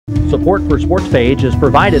Support for SportsPage is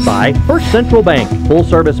provided by First Central Bank,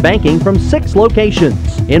 full-service banking from 6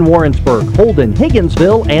 locations in Warrensburg, Holden,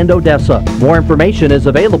 Higginsville, and Odessa. More information is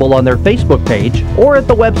available on their Facebook page or at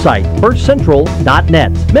the website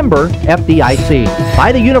firstcentral.net. Member FDIC.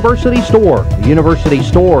 By the University Store. The University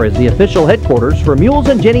Store is the official headquarters for Mules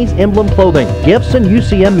and Jennies emblem clothing, gifts, and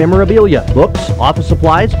UCM memorabilia. Books, office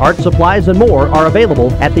supplies, art supplies, and more are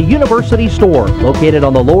available at the University Store, located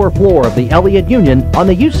on the lower floor of the Elliott Union on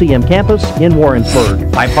the UCM campus in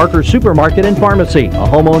Warrensburg. By Parker's Supermarket and Pharmacy, a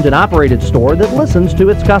home-owned and operated store that listens to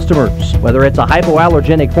its customers. Whether it's a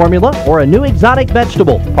hypoallergenic formula or a new exotic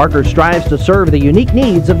vegetable, Parker strives to serve the unique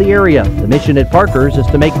needs of the area. The mission at Parker's is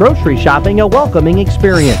to make grocery shopping a welcoming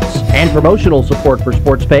experience. And promotional support for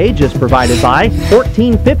SportsPage is provided by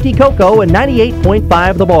 1450 Cocoa and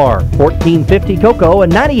 98.5 The Bar. 1450 Cocoa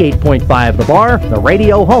and 98.5 The Bar, the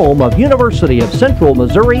radio home of University of Central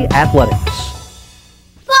Missouri Athletics.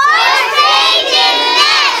 SportsPage is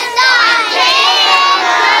next on KMOS-TV.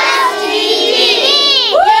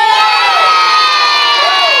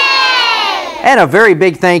 And a very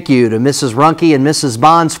big thank you to Mrs. Runke and Mrs.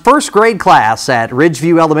 Bond's first grade class at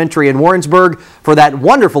Ridgeview Elementary in Warrensburg for that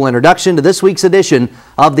wonderful introduction to this week's edition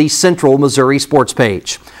of the Central Missouri Sports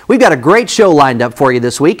Page. We've got a great show lined up for you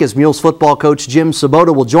this week as Mules football coach Jim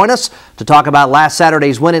Svoboda will join us to talk about last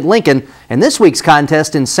Saturday's win at Lincoln and this week's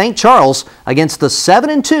contest in St. Charles against the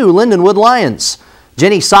 7-2 Lindenwood Lions.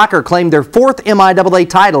 Jennies soccer claimed their 4th MIAA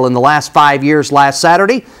title in the last 5 years last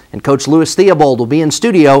Saturday, and Coach Theobald will be in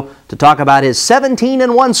studio to talk about his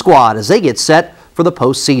 17-1 squad as they get set for the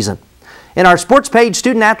postseason. In our SportsPage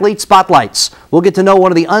Student Athlete Spotlights, we'll get to know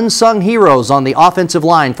one of the unsung heroes on the offensive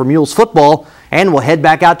line for Mules football, and we'll head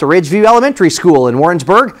back out to Ridgeview Elementary School in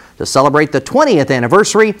Warrensburg to celebrate the 20th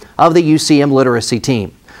anniversary of the UCM Literacy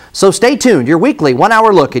Team. So stay tuned. Your weekly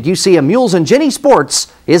 1-hour look at UCM Mules and Jennies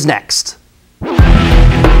sports is next.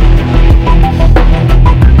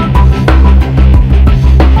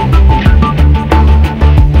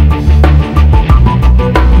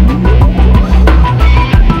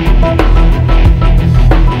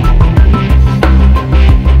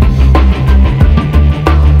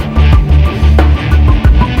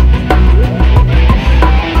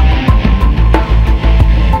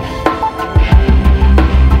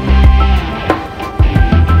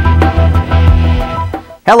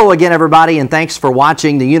 Hello again, everybody, and thanks for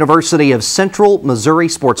watching the University of Central Missouri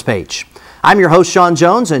Sports Page. I'm your host, Shawn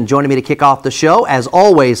Jones, and joining me to kick off the show, as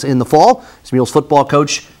always in the fall, is Mules football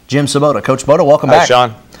coach Jim Svoboda. Coach Svoboda, welcome back. Hi,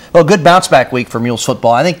 Shawn. Well, good bounce back week for Mules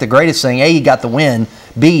football. I think the greatest thing, A, you got the win,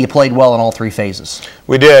 B, you played well in all 3 phases.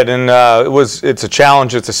 We did, and it's a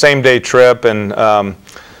challenge. It's a same-day trip, and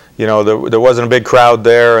you know, there wasn't a big crowd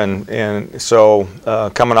there, and so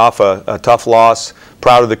coming off a tough loss,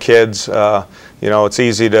 proud of the kids. You know, it's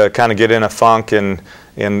easy to kind of get in a funk, and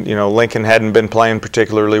you know, Lincoln hadn't been playing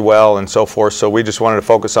particularly well and so forth, so we just wanted to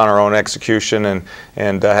focus on our own execution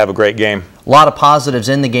and have a great game. A lot of positives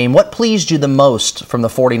in the game. What pleased you the most from the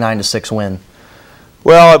 49-6 win?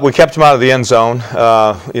 Well, we kept them out of the end zone,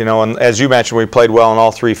 you know, and as you mentioned, we played well in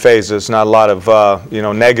all 3 phases. Not a lot of, you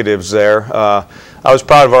know, negatives there. I was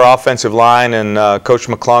proud of our offensive line, and Coach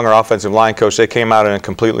McClung, our offensive line coach, they came out in a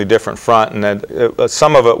completely different front, and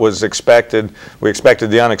some of it was expected. We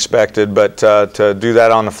expected the unexpected, but to do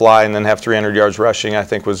that on the fly and then have 300 yards rushing, I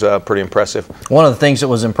think was pretty impressive. One of the things that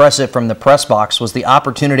was impressive from the press box was the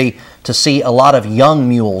opportunity to see a lot of young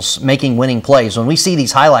Mules making winning plays. When we see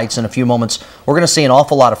these highlights in a few moments, we're going to see an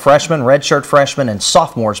awful lot of freshmen, redshirt freshmen, and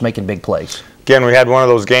sophomores making big plays. Again, we had one of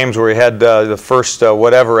those games where we had the first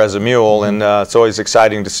whatever as a Mule, and it's always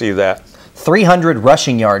exciting to see that. 300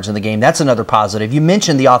 rushing yards in the game. That's another positive. You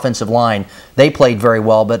mentioned the offensive line. They played very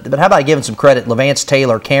well, but how about giving some credit? Levance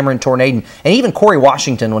Taylor, Cameron Tornaden, and even Corey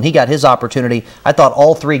Washington, when he got his opportunity, I thought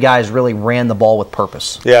all 3 guys really ran the ball with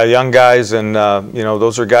purpose. Yeah, young guys, and you know,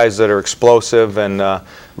 those are guys that are explosive and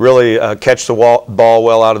really catch the ball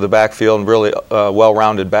well out of the backfield, and really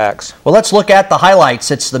well-rounded backs. Well, let's look at the highlights.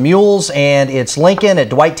 It's the Mules and it's Lincoln at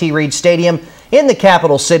Dwight T. Reed Stadium in the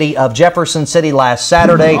capital city of Jefferson City last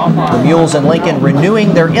Saturday. The Mules and Lincoln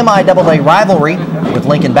renewing their MIAA rivalry with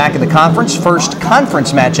Lincoln back in the conference. First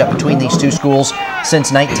conference matchup between these 2 schools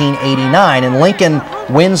since 1989. And Lincoln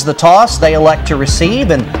wins the toss. They elect to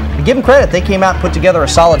receive, and to give them credit, they came out and put together a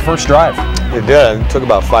solid first drive. They did. It took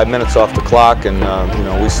about 5 minutes off the clock, and you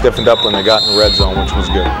know, we stiffened up when they got in the red zone, which was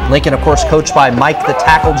good. Lincoln, of course, coached by Mike the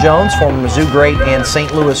Tackle Jones, former Mizzou great and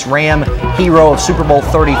St. Louis Ram hero of Super Bowl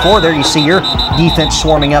 34. There you see your defense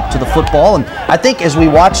swarming up to the football, and I think as we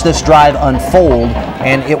watch this drive unfold,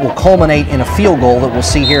 and it will culminate in a field goal that we'll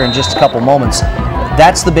see here in just a couple moments,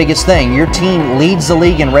 That's the biggest thing. Your team leads the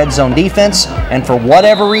league in red zone defense, and for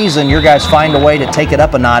whatever reason, your guys find a way to take it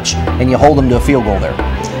up a notch, and you hold them to a field goal there.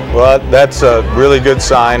 Well, that's a really good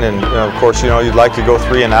sign, and of course, you'd like to go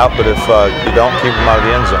 3 and out, but if you don't, keep them out of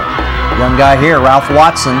the end zone. Young guy here, Ralph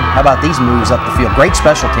Watson. How about these moves up the field? Great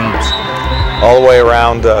special teams. All the way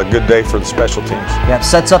around, a good day for the special teams. Yeah, it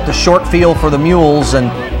sets up the short field for the Mules,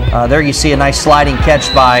 and there you see a nice sliding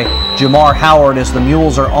catch by Jamar Howard as the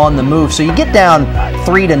Mules are on the move. So you get down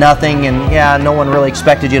 3-0, and yeah, no one really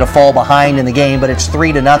expected you to fall behind in the game, but it's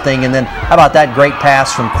 3-0. And then how about that great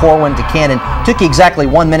pass from Corwin to Cannon? Took you exactly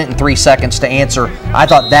 1 minute and 3 seconds to answer. I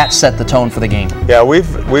thought that set the tone for the game. Yeah,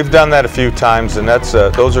 we've done that a few times, and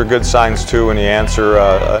those are good signs too when you answer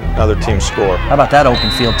another team's score. How about that open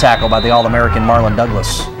field tackle by the All-American Marlon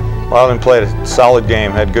Douglas? Marlon played a solid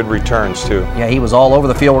game, had good returns too. Yeah, he was all over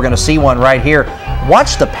the field. We're going to see one right here.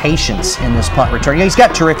 Watch the patience in this punt return. He's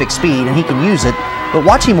got terrific speed, and he can use it, but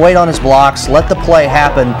watch him wait on his blocks, let the play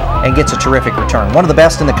happen, and gets a terrific return. One of the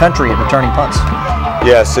best in the country at returning punts.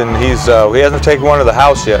 Yes, and he hasn't taken one to the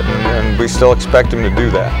house yet, and we still expect him to do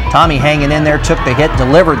that. Tommy hanging in there, took the hit,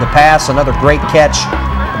 delivered the pass. Another great catch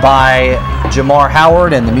by Jamar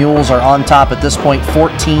Howard, and the Mules are on top at this point,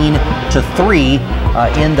 14-3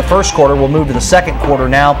 in the first quarter. We'll move to the second quarter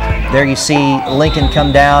now. There you see Lincoln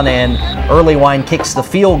come down, and Earlywine kicks the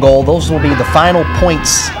field goal. Those will be the final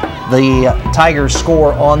points the Tigers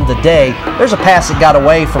score on the day. There's a pass that got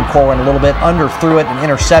away from Corwin a little bit, underthrew it, an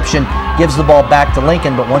interception, gives the ball back to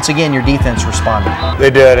Lincoln, but once again, your defense responded. They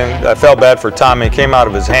did, and I felt bad for Tommy. He came out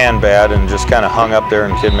of his hand bad and just kind of hung up there,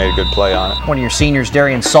 and the kid made a good play on it. One of your seniors,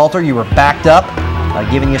 Darian Salter, you were backed up,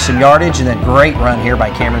 giving you some yardage, and then great run here by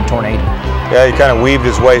Cameron Tornado. Yeah, he kind of weaved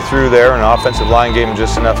his way through there, and the offensive line gave him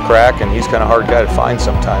just enough crack, and he's kind of a hard guy to find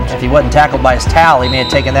sometimes. If he wasn't tackled by his towel, he may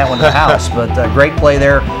have taken that one to the house, but great play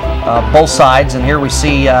there, both sides. And here we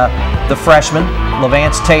see the freshman,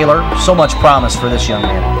 Levance Taylor. So much promise for this young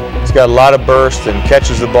man. He's got a lot of burst and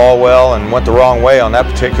catches the ball well, and went the wrong way on that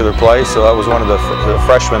particular play, so that was one of the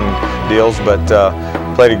freshman deals, but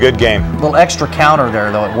played a good game. A little extra counter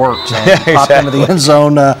there, though. It worked. Yeah, Popped exactly. into the end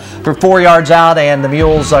zone for 4 yards out, and the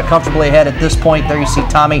Mules comfortably ahead at this point. There you see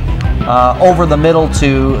Tommy over the middle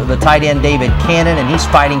to the tight end, David Cannon, and he's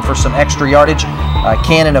fighting for some extra yardage.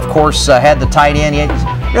 Cannon, of course, had the tight end. You're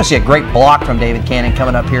going to see a great block from David Cannon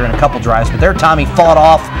coming up here in a couple drives, but there Tommy fought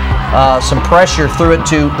off some pressure, threw it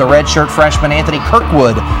to the redshirt freshman Anthony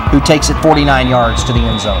Kirkwood, who takes it 49 yards to the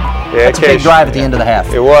end zone. Yeah, that's a big drive at the end of the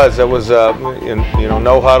half. It was. It was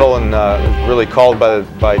no huddle, and really called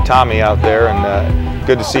by Tommy out there, and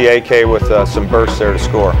good to see AK with some bursts there to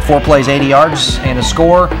score. 4 plays, 80 yards, and a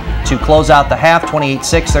score to close out the half,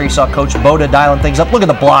 28-6. There you saw Coach Svoboda dialing things up. Look at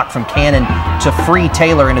the block from Cannon to free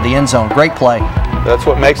Taylor into the end zone. Great play. That's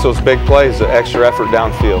what makes those big plays, the extra effort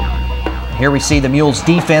downfield. Here we see the Mules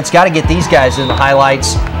defense. Got to get these guys in the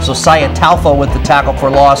highlights. So Syed Talfa with the tackle for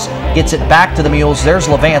loss gets it back to the Mules. There's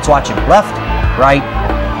Levance. Watch him. Left, right,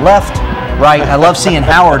 left, right. I love seeing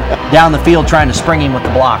Howard down the field trying to spring him with the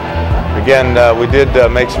block. Again, we did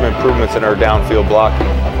make some improvements in our downfield blocking.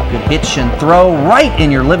 Good hitch and throw right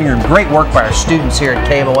in your living room. Great work by our students here at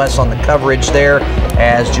KMOS on the coverage there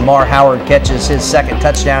as Jamar Howard catches his second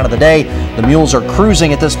touchdown of the day. The Mules are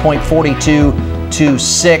cruising at this point,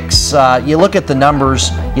 42-6. You look at the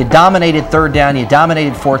numbers, you dominated third down, you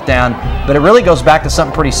dominated fourth down, but it really goes back to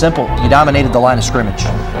something pretty simple. You dominated the line of scrimmage.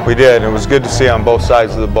 We did. It was good to see on both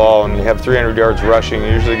sides of the ball, and you have 300 yards rushing,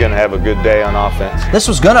 you're usually going to have a good day on offense. This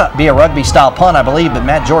was going to be a rugby-style punt, I believe, but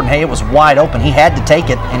Matt Jordan, hey, it was wide open. He had to take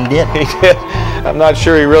it, and he did. He did. I'm not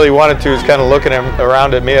sure he really wanted to. He's kind of looking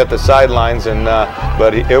around at me at the sidelines,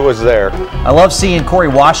 but it was there. I love seeing Corey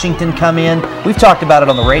Washington come in. We've talked about it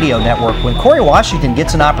on the radio network. When Corey Washington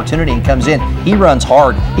gets an opportunity and comes in, he runs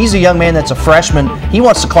hard. He's a young man that's a freshman. He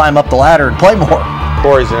wants to climb up the ladder and play more.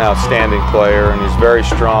 Corey's an outstanding player, and he's very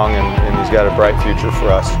strong, and he's got a bright future for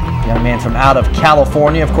us. Young man from out of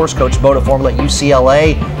California. Of course, Coach Svoboda, formerly at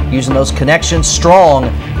UCLA, using those connections. Strong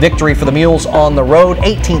victory for the Mules on the road.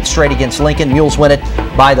 18th straight against Lincoln. Mules win it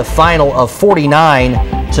by the final of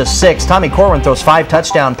 49-6. Tommy Corwin throws 5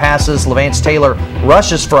 touchdown passes. Levance Taylor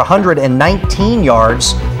rushes for 119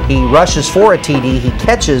 yards. He rushes for a TD. He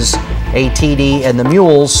catches a TD, and the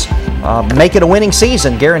Mules make it a winning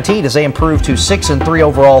season, guaranteed, as they improve to 6-3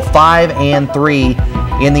 overall, 5-3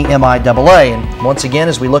 in the MIAA. And once again,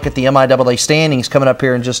 as we look at the MIAA standings coming up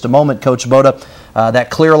here in just a moment, Coach Svoboda, that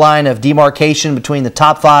clear line of demarcation between the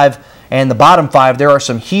top 5 and the bottom 5, there are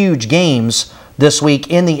some huge games this week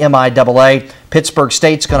in the MIAA. Pittsburgh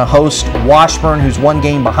State's going to host Washburn, who's one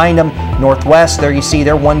game behind them. Northwest, there you see,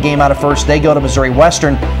 they're one game out of first. They go to Missouri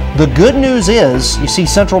Western. The good news is you see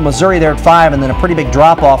Central Missouri there at 5 and then a pretty big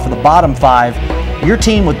drop-off for the bottom 5. Your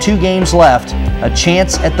team with 2 games left, a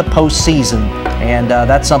chance at the postseason, and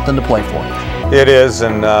that's something to play for. It is,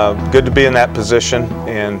 and good to be in that position,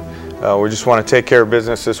 and we just want to take care of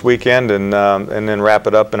business this weekend and then wrap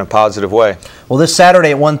it up in a positive way. Well, this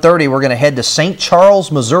Saturday at 1:30, we're going to head to St.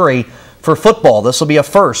 Charles, Missouri for football. This will be a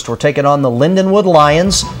first. We're taking on the Lindenwood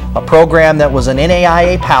Lions, a program that was an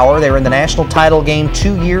NAIA power. They were in the national title game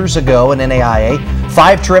 2 years ago in NAIA.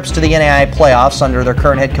 5 trips to the NAIA playoffs under their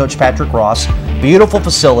current head coach, Patrick Ross. Beautiful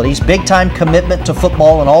facilities, big-time commitment to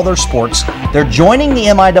football and all their sports. They're joining the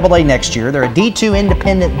MIAA next year. They're a D2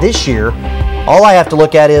 independent this year. All I have to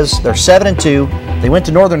look at is they're 7-2. They went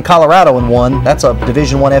to Northern Colorado and won. That's a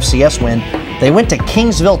Division I FCS win. They went to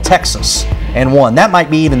Kingsville, Texas and won. That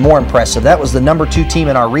might be even more impressive. That was the #2 team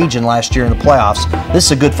in our region last year in the playoffs. This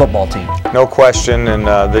is a good football team. No question, and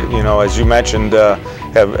you know, as you mentioned,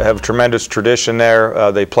 have tremendous tradition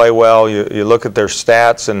there. They play well. You look at their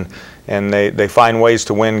stats, and they find ways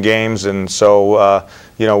to win games, and so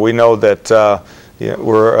you know, we know that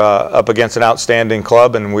we're up against an outstanding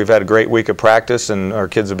club, and we've had a great week of practice, and our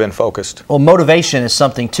kids have been focused. Well, motivation is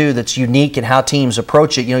something, too, that's unique in how teams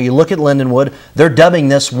approach it. You know, you look at Lindenwood, they're dubbing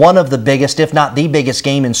this one of the biggest, if not the biggest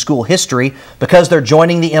game in school history because they're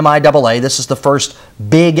joining the MIAA. This is the first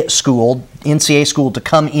big school, NCAA school, to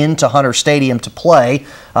come into Hunter Stadium to play.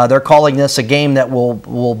 They're calling this a game that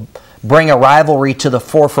will bring a rivalry to the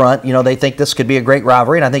forefront. You know, they think this could be a great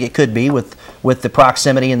rivalry, and I think it could be with the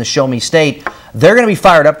proximity and the Show Me State. They're going to be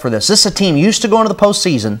fired up for this. This is a team used to going to the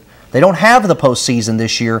postseason. They don't have the postseason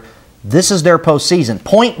this year. This is their postseason.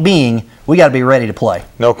 Point being, we got to be ready to play.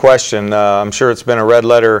 No question. I'm sure it's been a red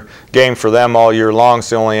letter game for them all year long. It's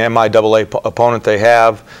the only MIAA opponent they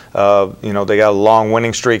have. You know, they got a long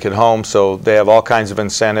winning streak at home, so they have all kinds of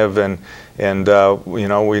incentive, and you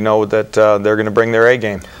know, we know that they're going to bring their A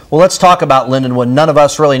game. Well, let's talk about Lindenwood. None of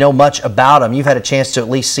us really know much about them. You've had a chance to at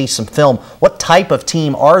least see some film. What type of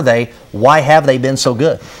team are they? Why have they been so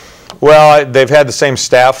good? Well, they've had the same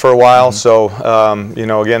staff for a while, so you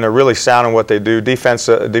know, again, they're really sound in what they do.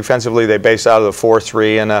 Defensively, they base out of the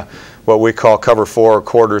 4-3 and what we call cover 4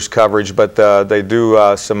 quarters coverage, but they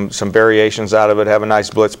do some variations out of it. Have a nice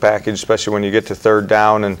blitz package, especially when you get to 3rd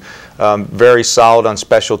down, and very solid on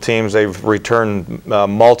special teams. They've returned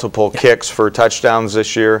multiple kicks for touchdowns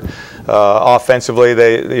this year. Offensively,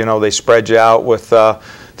 they spread you out with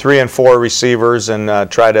 3 and 4 receivers and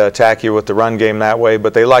try to attack you with the run game that way,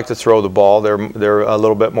 but they like to throw the ball. They're a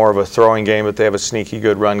little bit more of a throwing game, but they have a sneaky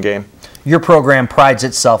good run game. Your program prides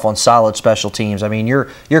itself on solid special teams. I mean,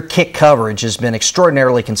 your kick coverage has been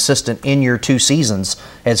extraordinarily consistent in your 2 seasons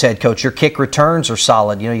as head coach. Your kick returns are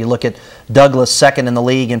solid. You know, you look at Douglas, 2nd in the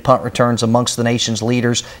league in punt returns, amongst the nation's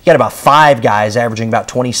leaders. You got about 5 guys averaging about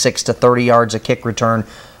 26 to 30 yards a kick return,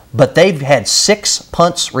 but they've had 6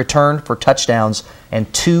 punts returned for touchdowns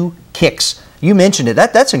and 2 kicks. You mentioned it.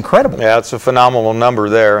 That's incredible. Yeah, it's a phenomenal number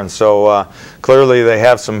there, and so clearly they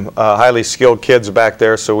have some highly skilled kids back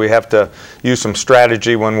there. So we have to use some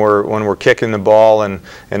strategy when we're kicking the ball and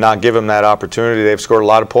not give them that opportunity. They've scored a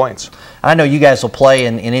lot of points. I know you guys will play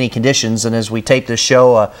in any conditions, and as we tape this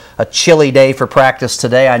show, a chilly day for practice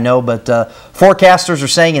today, I know, but forecasters are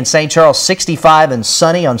saying in St. Charles 65 and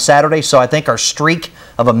sunny on Saturday, so I think our streak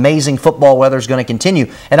of amazing football weather is going to continue.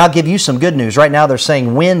 And I'll give you some good news. Right now they're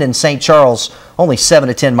saying wind in St. Charles only 7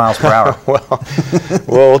 to 10 miles per hour. well,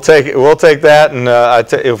 we'll take that, and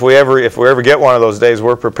if we ever get one of those days,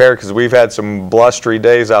 we're prepared because we've had some blustery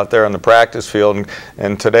days out there on the practice field,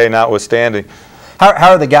 and today notwithstanding.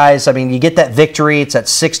 How are the guys? I mean, you get that victory. It's that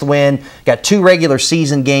 6th win. Got 2 regular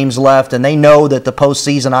season games left, and they know that the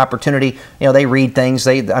postseason opportunity, you know, they read things.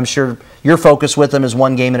 I'm sure your focus with them is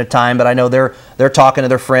 1 game at a time, but I know they're talking to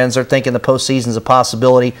their friends. They're thinking the postseason's a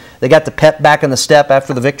possibility. They got the pep back in the step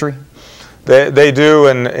after the victory? They do,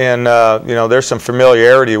 and you know, there's some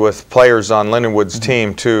familiarity with players on Lindenwood's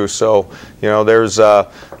team too. So you know, there's you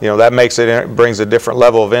know, that brings a different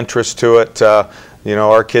level of interest to it. You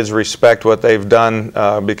know, our kids respect what they've done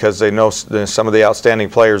because they know some of the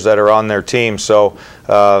outstanding players that are on their team. So,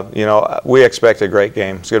 you know, we expect a great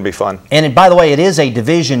game. It's going to be fun. And by the way, it is a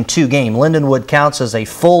Division II game. Lindenwood counts as a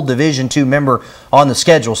full Division II member on the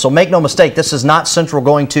schedule. So make no mistake, this is not Central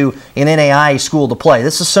going to an NAIA school to play.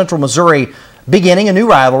 This is Central Missouri beginning a new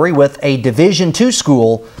rivalry with a Division II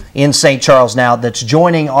school in St. Charles now that's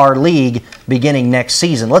joining our league beginning next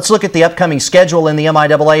season. Let's look at the upcoming schedule in the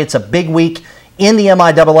MIAA. It's a big week in the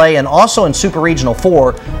MIAA and also in Super Regional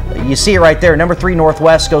 4. You see it right there. Number 3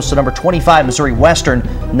 Northwest goes to number 25 Missouri Western.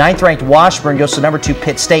 9th ranked Washburn goes to number 2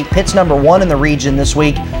 Pitt State. Pitt's number 1 in the region this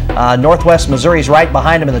week. Northwest Missouri's right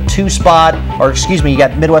behind them in the 2 spot. Or excuse me, you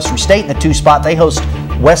got Midwestern State in the 2 spot. They host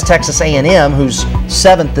West Texas A&M, who's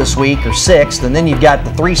 7th this week, or 6th. And then you've got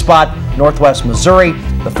the 3 spot Northwest Missouri,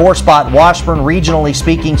 the 4 spot Washburn, regionally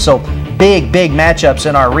speaking. So big matchups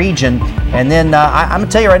in our region. And then I'm going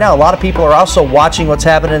to tell you right now, a lot of people are also watching what's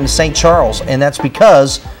happening in St. Charles, and that's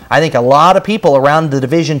because I think a lot of people around the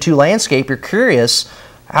Division II landscape are curious.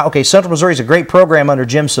 Okay, Central Missouri is a great program under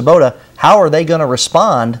Jim Svoboda. How are they going to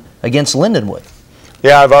respond against Lindenwood?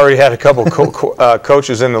 Yeah, I've already had a couple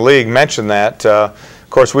coaches in the league mention that. Of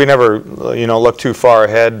course, we never, look too far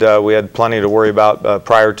ahead. We had plenty to worry about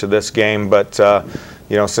prior to this game, but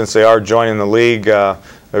since they are joining the league,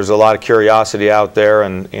 there's a lot of curiosity out there,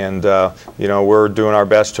 and we're doing our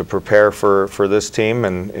best to prepare for this team,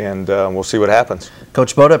 and we'll see what happens.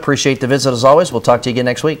 Coach Svoboda, appreciate the visit as always. We'll talk to you again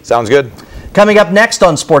next week. Sounds good. Coming up next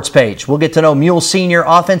on Sports Page, we'll get to know Mules senior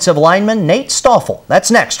offensive lineman Nate Stoffel. That's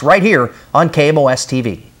next, right here on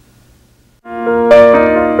KMOS-TV.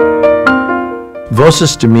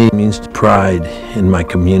 Voces to me means pride in my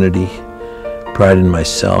community, pride in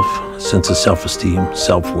myself, sense of self-esteem,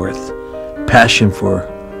 self-worth, passion for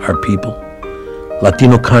our people,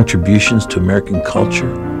 Latino contributions to American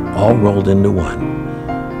culture, all rolled into one,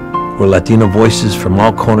 where Latino voices from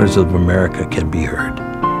all corners of America can be heard.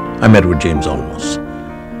 I'm Edward James Olmos,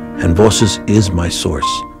 and Voces is my source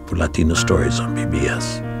for Latino stories on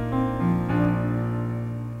PBS.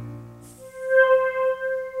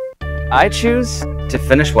 I choose to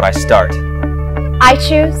finish what I start. I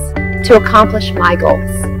choose to accomplish my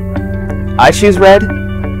goals. I choose red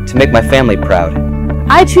to make my family proud.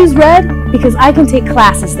 I choose red because I can take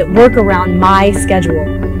classes that work around my schedule.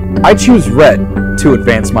 I choose red to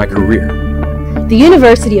advance my career. The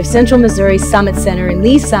University of Central Missouri Summit Center in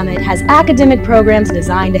Lee Summit has academic programs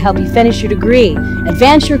designed to help you finish your degree,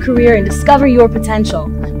 advance your career, and discover your potential.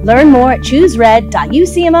 Learn more at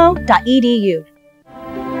choosered.ucmo.edu.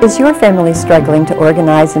 Is your family struggling to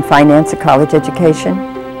organize and finance a college education?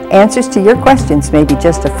 Answers to your questions may be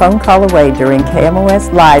just a phone call away during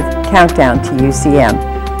KMOS Live Countdown to UCM.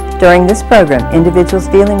 During this program, individuals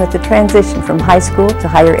dealing with the transition from high school to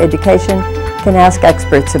higher education can ask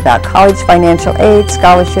experts about college financial aid,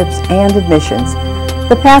 scholarships, and admissions.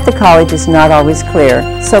 The path to college is not always clear,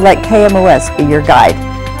 so let KMOS be your guide.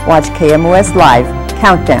 Watch KMOS Live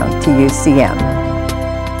Countdown to UCM.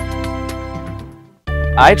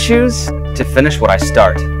 I choose to finish what I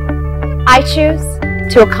start. I choose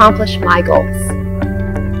to accomplish my goals.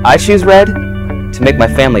 I choose red to make my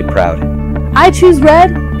family proud. I choose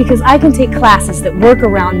red because I can take classes that work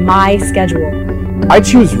around my schedule. I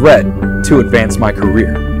choose red to advance my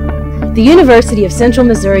career. The University of Central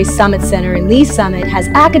Missouri Summit Center in Lee Summit has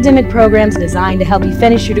academic programs designed to help you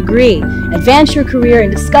finish your degree, advance your career,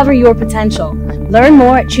 and discover your potential. Learn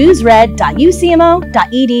more at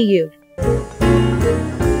choosered.ucmo.edu.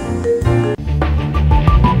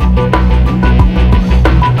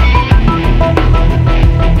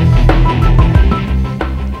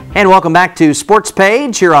 And welcome back to Sports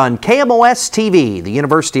Page here on KMOS-TV, the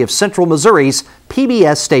University of Central Missouri's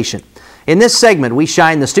PBS station. In this segment, we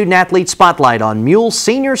shine the student-athlete spotlight on Mules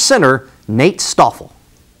senior center Nate Stoffel.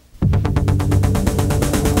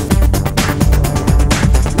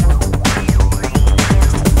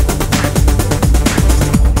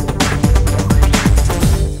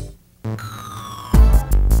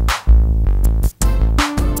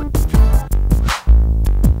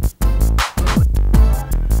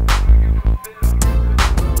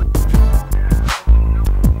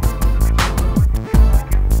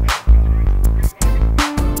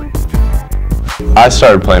 I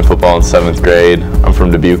started playing football in 7th grade. I'm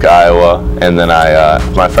from Dubuque, Iowa, and then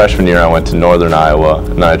my freshman year I went to Northern Iowa,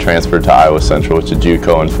 and then I transferred to Iowa Central, which is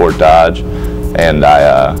JUCO in Fort Dodge, and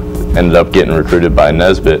I ended up getting recruited by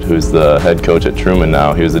Nesbitt, who's the head coach at Truman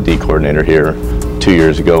now. He was the D coordinator here 2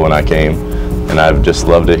 years ago when I came, and I've just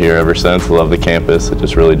loved it here ever since. I love the campus. It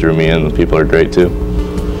just really drew me in. The people are great too.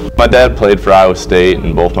 My dad played for Iowa State,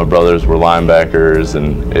 and both my brothers were linebackers,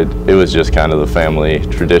 and it was just kind of the family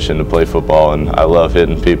tradition to play football, and I love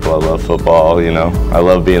hitting people. I love football, you know. I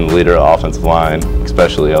love being the leader of offensive line,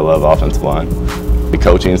 especially I love offensive line. The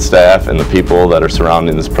coaching staff and the people that are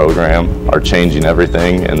surrounding this program are changing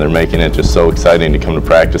everything, and they're making it just so exciting to come to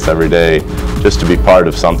practice every day, just to be part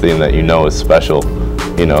of something that you know is special.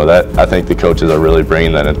 You know, that I think the coaches are really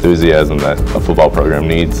bringing that enthusiasm that a football program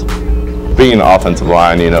needs. Being an offensive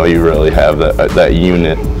line, you know, you really have that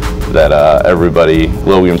unit that everybody,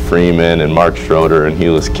 Logan Freeman and Mark Schroeder and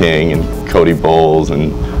Helis King and Cody Bowles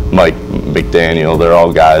and Mike McDaniel. They're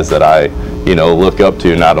all guys that I, look up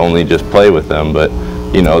to, not only just play with them, but,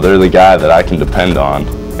 they're the guy that I can depend on.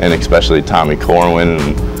 And especially Tommy Corwin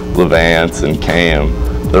and Levance and Cam.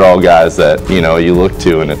 They're all guys that, you look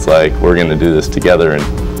to and it's like, we're going to do this together and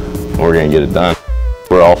we're going to get it done.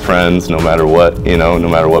 We're all friends no matter what, no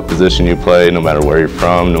matter what position you play, no matter where you're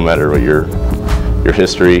from, no matter what your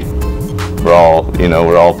history. We're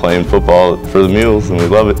all playing football for the Mules and we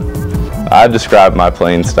love it. I describe my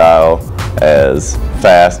playing style as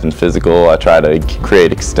fast and physical. I try to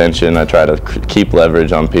create extension. I try to keep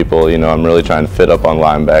leverage on people. I'm really trying to fit up on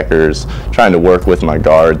linebackers, trying to work with my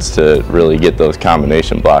guards to really get those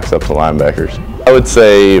combination blocks up to linebackers. I would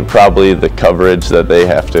say probably the coverage that they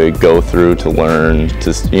have to go through to learn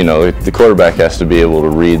to, the quarterback has to be able to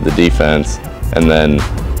read the defense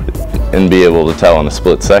and be able to tell in a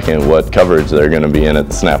split second what coverage they're going to be in at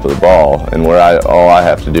the snap of the ball. And all I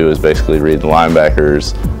have to do is basically read the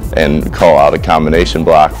linebackers and call out a combination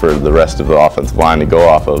block for the rest of the offensive line to go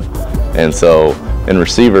off of. And so in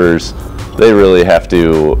receivers, they really have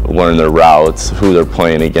to learn their routes, who they're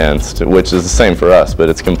playing against, which is the same for us, but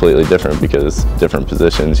it's completely different because different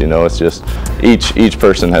positions, it's just each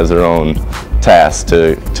person has their own task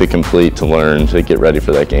to complete, to learn, to get ready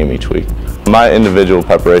for that game each week. My individual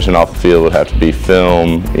preparation off the field would have to be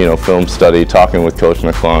film, film study, talking with Coach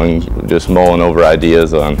McClung, just mulling over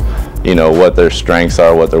ideas on, what their strengths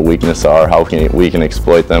are, what their weaknesses are, how we can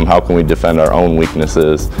exploit them, how can we defend our own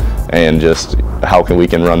weaknesses, and just how we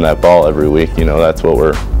can run that ball every week. That's what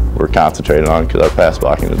we're concentrating on because our pass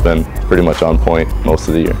blocking has been pretty much on point most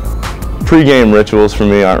of the year. Pre-game rituals for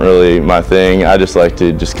me aren't really my thing. I just like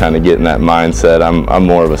to just kind of get in that mindset. I'm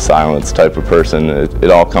more of a silence type of person. It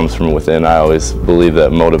all comes from within. I always believe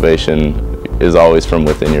that motivation is always from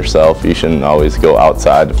within yourself. You shouldn't always go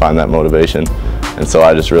outside to find that motivation. And so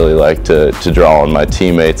I just really like to draw on my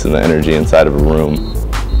teammates and the energy inside of a room.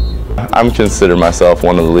 I consider myself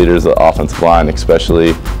one of the leaders of the offensive line,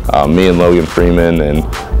 especially me and Logan Freeman,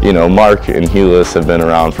 and Mark and Hewlett have been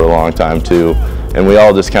around for a long time too. And we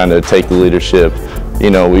all just kind of take the leadership.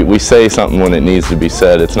 We say something when it needs to be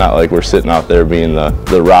said. It's not like we're sitting out there being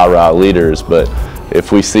the rah-rah leaders, but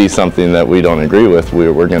if we see something that we don't agree with,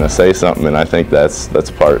 we're going to say something, and I think that's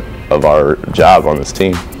part of our job on this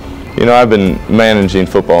team. I've been managing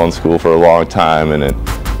football in school for a long time, and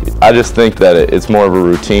I just think that it's more of a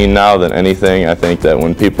routine now than anything. I think that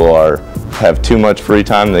when people have too much free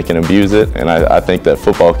time, they can abuse it, and I think that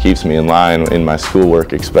football keeps me in line in my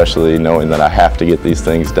schoolwork, especially knowing that I have to get these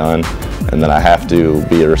things done and that I have to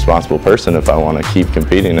be a responsible person if I want to keep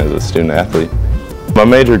competing as a student athlete. My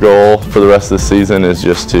major goal for the rest of the season is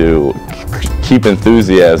just to keep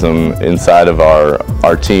enthusiasm inside of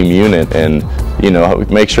our team unit and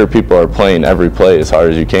make sure people are playing every play as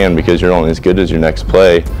hard as you can, because you're only as good as your next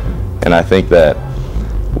play. And I think that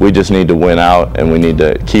we just need to win out, and we need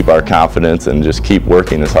to keep our confidence and just keep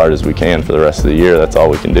working as hard as we can for the rest of the year. That's all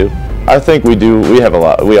we can do. I think we do. We have a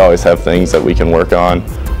lot. We always have things that we can work on.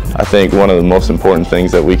 I think one of the most important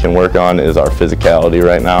things that we can work on is our physicality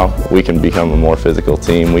right now. We can become a more physical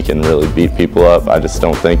team. We can really beat people up. I just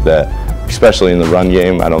don't think that, especially in the run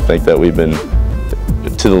game, I don't think that we've been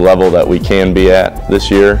to the level that we can be at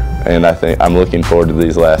this year. And I think I'm looking forward to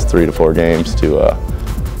these last 3 to 4 games to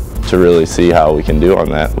really see how we can do on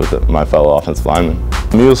that with my fellow offensive linemen.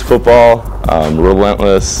 Mules football,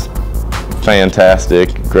 relentless,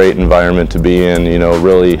 fantastic, great environment to be in,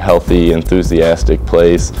 really healthy, enthusiastic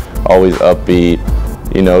place, always upbeat.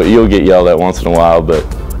 You'll get yelled at once in a while, but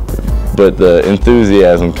the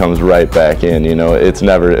enthusiasm comes right back in. It's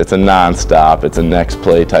a non-stop, it's a next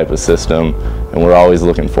play type of system, and we're always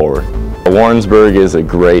looking forward. Warrensburg is a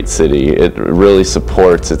great city. It really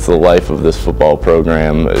supports, it's the life of this football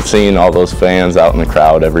program. Seeing all those fans out in the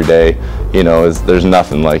crowd every day, there's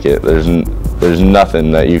nothing like it. There's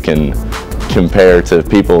nothing that you can compare to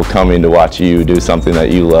people coming to watch you do something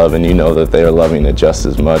that you love, and that they are loving it just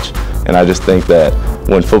as much. And I just think that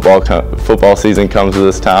when football season comes to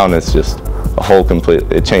this town, it's just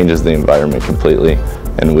it changes the environment completely,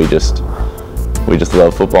 and we just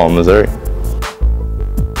love football in Missouri.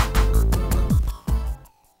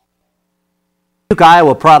 Duke,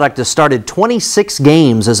 Iowa product has started 26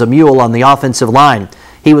 games as a Mule on the offensive line.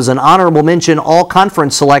 He was an honorable mention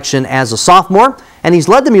all-conference selection as a sophomore, and he's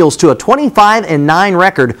led the Mules to a 25-9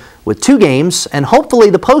 record with 2 games and hopefully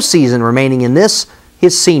the postseason remaining in his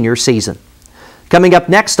senior season. Coming up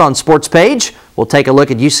next on Sports Page, we'll take a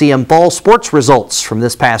look at UCM fall sports results from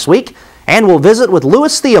this past week, and we'll visit with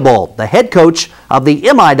Theobald, the head coach of the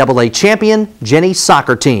MIAA champion Jennies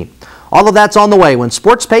soccer team. All of that's on the way when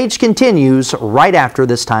Sports Page continues right after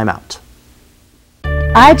this timeout.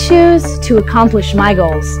 I choose to accomplish my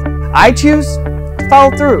goals. I choose to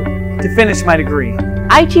follow through to finish my degree.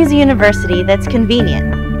 I choose a university that's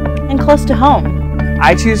convenient and close to home.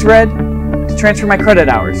 I choose Red to transfer my credit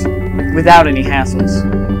hours without any hassles.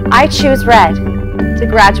 I choose Red to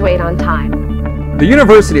graduate on time. The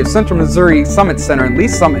University of Central Missouri Summit Center in Lee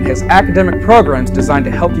Summit has academic programs designed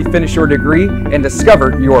to help you finish your degree and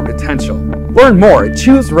discover your potential. Learn more at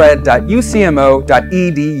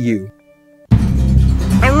choosered.ucmo.edu.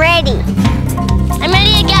 I'm ready. I'm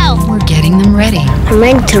ready to go. We're getting them ready. I'm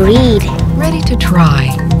ready to read. Ready to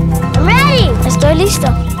try. I'm ready. Estoy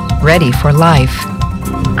listo. Ready for life.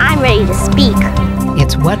 I'm ready to speak.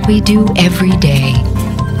 It's what we do every day.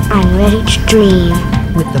 I'm ready to dream.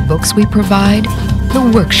 With the books we provide, the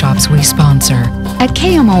workshops we sponsor. At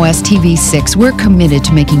KMOS-TV 6, we're committed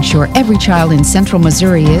to making sure every child in Central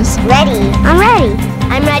Missouri is ready. I'm ready.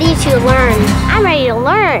 I'm ready to learn. I'm ready to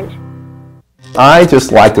learn. I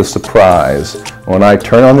just like the surprise when I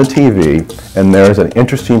turn on the TV and there's an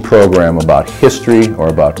interesting program about history or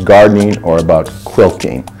about gardening or about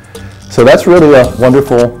quilting. So that's really a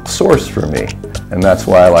wonderful source for me, and that's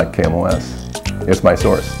why I like KMOS. It's my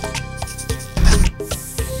source.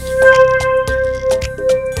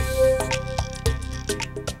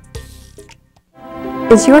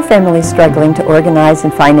 Is your family struggling to organize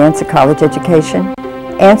and finance a college education?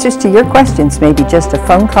 Answers to your questions may be just a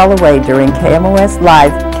phone call away during KMOS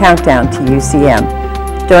Live Countdown to UCM.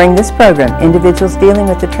 During this program, individuals dealing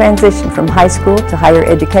with the transition from high school to higher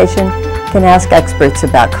education can ask experts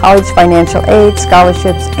about college financial aid,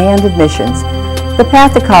 scholarships, and admissions. The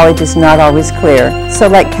path to college is not always clear, so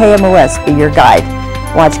let KMOS be your guide.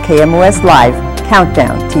 Watch KMOS Live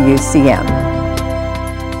Countdown to UCM.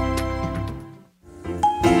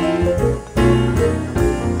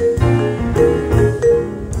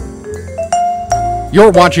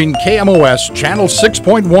 You're watching KMOS Channel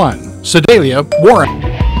 6.1, Sedalia, Warren.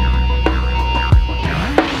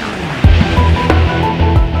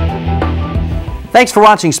 Thanks for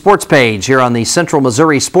watching Sports Page here on the Central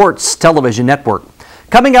Missouri Sports Television Network.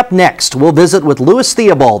 Coming up next, we'll visit with Louis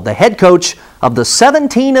Theobald, the head coach of the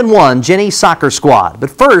 17-1 Jennies soccer squad. But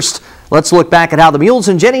first, let's look back at how the Mules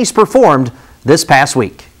and Jennies performed this past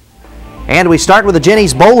week. And we start with the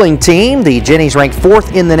Jennies bowling team. The Jennies, ranked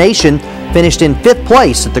 4th in the nation, finished in 5th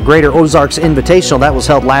place at the Greater Ozarks Invitational. That was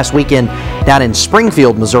held last weekend down in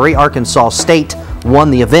Springfield, Missouri. Arkansas State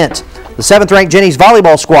won the event. The 7th-ranked Jennies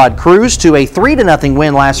volleyball squad cruised to a 3-0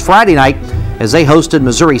 win last Friday night as they hosted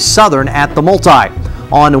Missouri Southern at the Multi.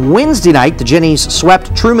 On Wednesday night, the Jennies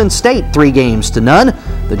swept Truman State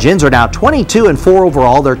 3-0. The Gens are now 22-4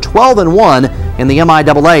 overall. They're 12-1 in the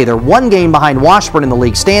MIAA. They're 1 game behind Washburn in the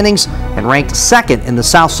league standings and ranked 2nd in the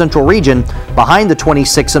South Central region behind the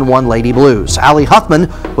 26-1 Lady Blues. Allie Huffman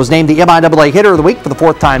was named the MIAA Hitter of the Week for the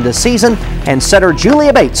 4th time this season, and setter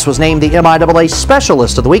Julia Bates was named the MIAA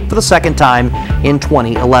Specialist of the Week for the 2nd time in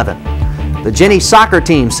 2011. The Jennies soccer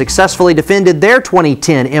team successfully defended their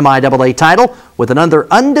 2010 MIAA title with another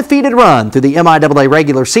undefeated run through the MIAA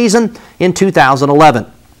regular season in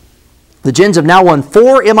 2011. The Gens have now won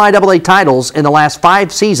 4 MIAA titles in the last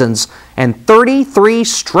 5 seasons and 33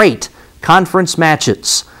 straight conference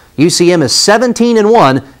matches. UCM is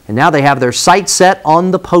 17-1, and now they have their sights set on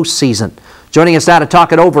the postseason. Joining us now to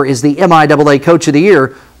talk it over is the MIAA Coach of the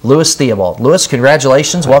Year, Louis Theobald. Louis,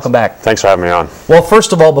 congratulations. Welcome back. Thanks for having me on. Well,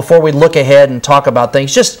 first of all, before we look ahead and talk about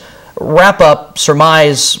things, just wrap up,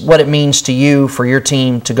 surmise what it means to you for your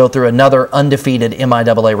team to go through another undefeated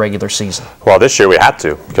MIAA regular season. Well, this year we had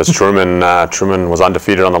to, because Truman was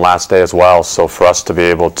undefeated on the last day as well. So for us to be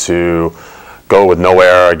able to go with no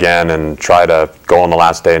error again and try to go on the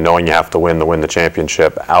last day knowing you have to win the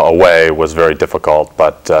championship away was very difficult.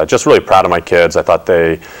 But just really proud of my kids. I thought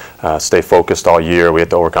they stay focused all year. We had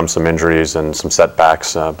to overcome some injuries and some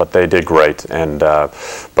setbacks, but they did great. And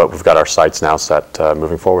but we've got our sights now set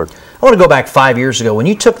moving forward. I want to go back 5 years ago. When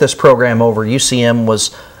you took this program over, UCM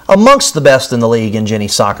was amongst the best in the league in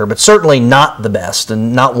Jennies soccer, but certainly not the best,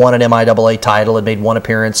 and not won an MIAA title. It made 1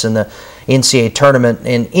 appearance in the NCAA tournament.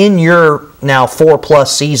 And in your now 4+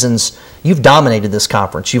 seasons, you've dominated this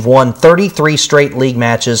conference. You've won 33 straight league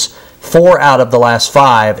matches, 4 out of the last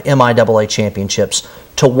 5 MIAA championships.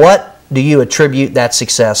 To what do you attribute that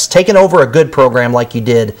success? Taking over a good program like you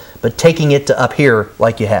did, but taking it to up here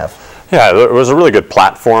like you have. Yeah, it was a really good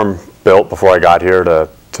platform built before I got here to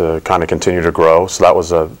kind of continue to grow. So that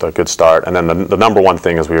was a good start. And then the number one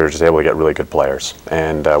thing is we were just able to get really good players.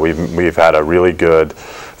 And we've had a really good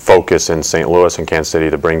focus in St. Louis and Kansas City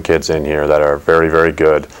to bring kids in here that are very, very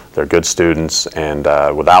good. They're good students, and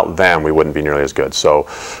without them, we wouldn't be nearly as good. So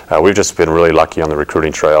we've just been really lucky on the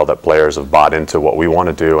recruiting trail that players have bought into what we want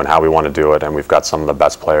to do and how we want to do it, and we've got some of the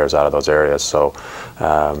best players out of those areas. So,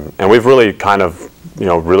 and we've really kind of,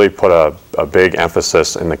 really put a big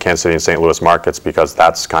emphasis in the Kansas City and St. Louis markets, because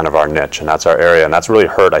that's kind of our niche and that's our area, and that's really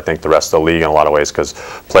hurt, I think, the rest of the league in a lot of ways, because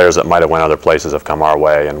players that might have went other places have come our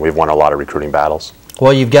way, and we've won a lot of recruiting battles.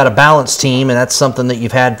 Well, you've got a balanced team, and that's something that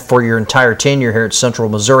you've had for your entire tenure here at Central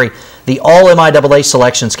Missouri. The All-MIAA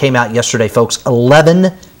selections came out yesterday, folks.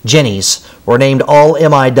 11 Jennies were named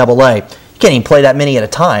All-MIAA. You can't even play that many at a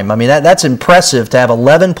time. I mean, that's impressive to have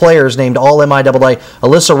 11 players named All-MIAA.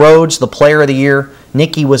 Alyssa Rhodes, the Player of the Year.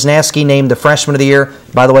 Nikki Wisnaski named the Freshman of the Year.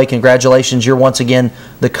 By the way, congratulations, you're once again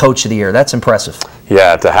the Coach of the Year. That's impressive.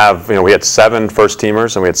 Yeah, to have, we had 7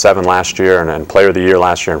 first-teamers, and we had 7 last year, and Player of the Year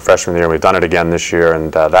last year and Freshman of the Year. We've done it again this year,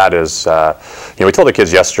 and that is, we told the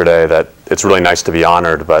kids yesterday that it's really nice to be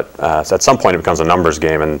honored, but at some point it becomes a numbers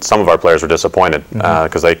game, and some of our players were disappointed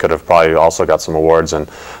because they could have probably also got some awards,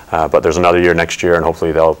 but there's another year next year, and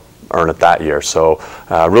hopefully they'll earn it that year. So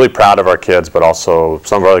really proud of our kids, but also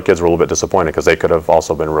some of our other kids were a little bit disappointed because they could have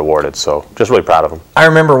also been rewarded. So just really proud of them. I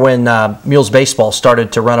remember when Mules baseball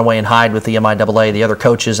started to run away and hide with the MIAA, the other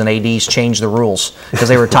coaches and ADs changed the rules because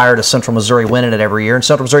they were tired of Central Missouri winning it every year, and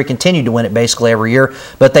Central Missouri continued to win it basically every year,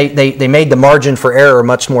 but they made the margin for error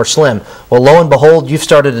much more slim. Well, lo and behold, you've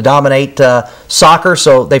started to dominate soccer,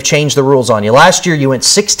 so they've changed the rules on you. Last year you went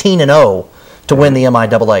 16-0 to win the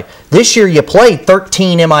MIAA. This year you played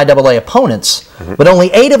 13 MIAA opponents, but only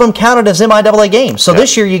 8 of them counted as MIAA games. So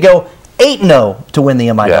this year you go 8-0 to win the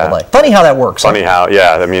MIAA. Yeah. Funny how that works. Funny how,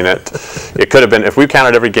 yeah. I mean, it could have been, if we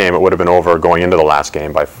counted every game, it would have been over going into the last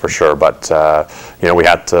game for sure. But, we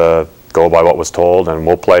had to go by what was told, and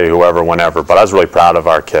we'll play whoever, whenever. But I was really proud of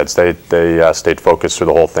our kids. They stayed focused through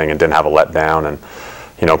the whole thing and didn't have a letdown.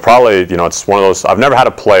 And, probably, it's one of those, I've never had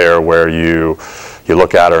a player where you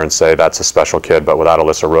look at her and say that's a special kid, but without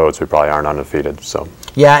Alyssa Rhodes, we probably aren't undefeated. So.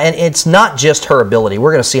 Yeah, and it's not just her ability.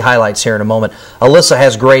 We're going to see highlights here in a moment. Alyssa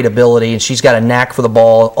has great ability, and she's got a knack for the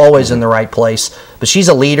ball, always in the right place. But she's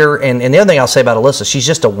a leader, and the other thing I'll say about Alyssa, she's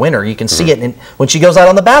just a winner. You can see it, and when she goes out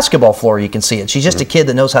on the basketball floor, you can see it. She's just a kid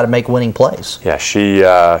that knows how to make winning plays. Yeah, she,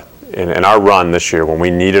 in our run this year, when we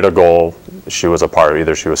needed a goal, she was a part of it.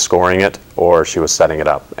 Either she was scoring it or she was setting it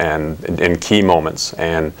up, and in key moments.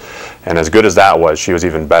 And as good as that was, she was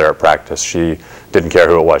even better at practice. She didn't care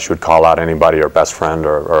who it was. She would call out anybody, her best friend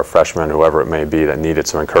or a freshman, whoever it may be, that needed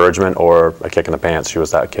some encouragement or a kick in the pants. She was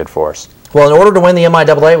that kid for us. Well, in order to win the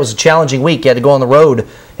MIAA, it was a challenging week. You had to go on the road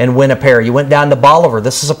and win a pair. You went down to Bolivar.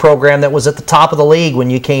 This is a program that was at the top of the league when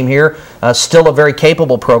you came here. Still a very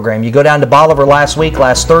capable program. You go down to Bolivar last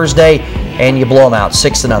Thursday, and you blow them out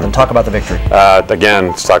 6-0. Talk about the victory. Again,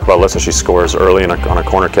 let's talk about Alyssa. She scores early on a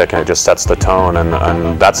corner kick, and it just sets the tone.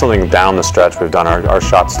 And that's something down the stretch we've done. Our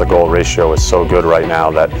shots-to-goal ratio is so good right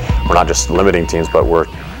now that we're not just limiting teams, but we're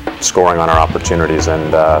scoring on our opportunities,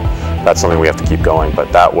 and that's something we have to keep going.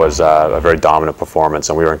 But that was a very dominant performance,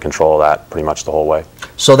 and we were in control of that pretty much the whole way.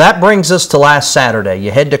 So that brings us to last Saturday.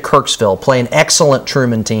 You head to Kirksville, play an excellent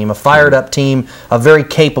Truman team, a fired-up team, a very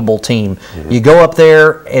capable team. You go up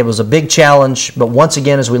there. It was a big challenge, but once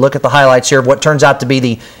again, as we look at the highlights here of what turns out to be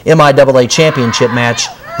the MIAA championship match,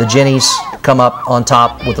 the Jennies come up on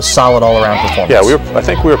top with a solid all-around performance. Yeah, I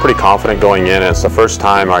think we were pretty confident going in. It's the first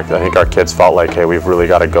time I think our kids felt like, hey, we've really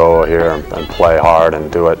got to go here and play hard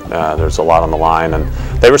and do it. There's a lot on the line, and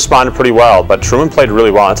they responded pretty well. But Truman played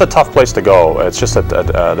really well. It's a tough place to go. It's just that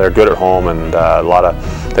they're good at home, and they have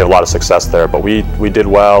a lot of success there. But we did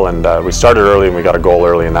well, and we started early, and we got a goal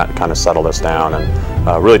early, and that kind of settled us down,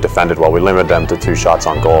 and really defended well. We limited them to 2 shots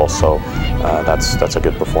on goal, so that's a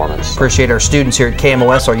good performance. Appreciate our students here at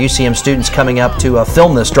KMOS, our UCM students coming up to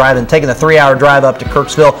film this drive and taking the 3-hour drive up to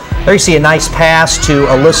Kirksville. There you see a nice pass to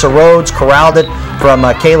Alyssa Rhodes, corralled it from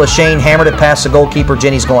Kayla Shane, hammered it past the goalkeeper.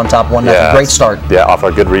 Jennies go on top 1-0. Yeah, great start. Yeah, off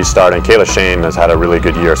a good restart, and Kayla Shane has had a really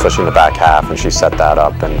good year, especially in the back half, and she set that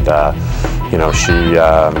up, and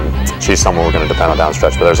she's someone we're going to depend on down the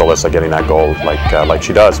stretch. But there's Alyssa getting that goal like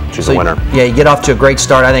she does. She's a winner. Yeah, you get off to a great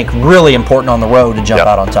start. I think really important on the road to jump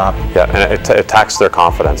out on top. Yeah, and it attacks their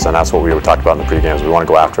confidence, and that's what we were talking about in the pre-games. We want to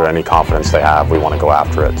go after any confidence they have. We want to go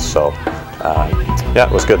after it. So. Yeah,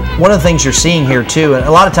 it was good. One of the things you're seeing here too, and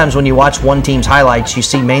a lot of times when you watch one team's highlights, you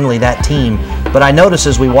see mainly that team. But I notice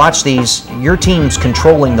as we watch these, your team's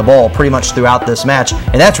controlling the ball pretty much throughout this match,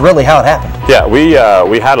 and that's really how it happened. Yeah, we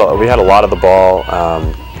had a lot of the ball.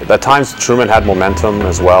 At times Truman had momentum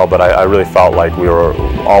as well, but I really felt like we were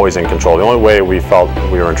always in control. The only way we felt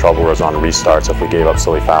we were in trouble was on restarts if we gave up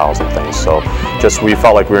silly fouls and things. So just we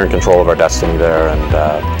felt like we were in control of our destiny there,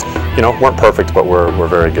 and you know, weren't perfect, but we're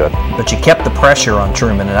very good. But you kept the pressure on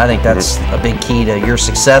Truman, and I think that's a big key to your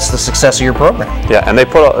success, the success of your program. Yeah, and they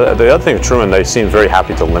put the other thing with Truman, they seemed very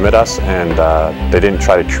happy to limit us, and they didn't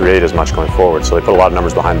try to create as much going forward. So they put a lot of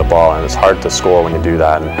numbers behind the ball, and it's hard to score when you do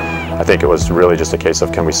that. And I think it was really just a case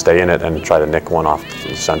of can we stay in it and try to nick one off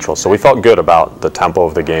Central. So we felt good about the tempo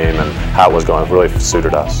of the game and how it was going. It really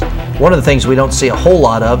suited us. One of the things we don't see a whole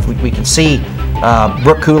lot of, we can see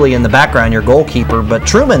Brooke Cooley in the background, your goalkeeper, but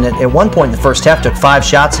Truman at one point in the first half took 5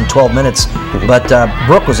 shots in 12 minutes, but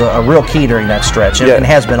Brooke was a real key during that stretch, and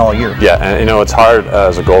has been all year. Yeah, and you know, it's hard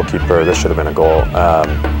as a goalkeeper. This should have been a goal.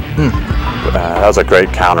 That was a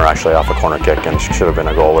great counter actually off a corner kick, and she should have been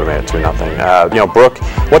a goal. Would have made it 2-0. You know, Brooke.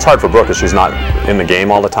 What's hard for Brooke is she's not in the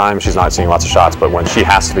game all the time. She's not seeing lots of shots, but when she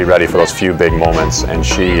has to be ready for those few big moments, and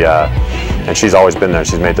she's always been there.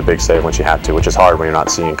 She's made the big save when she had to, which is hard when you're not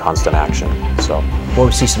seeing constant action. So. Well,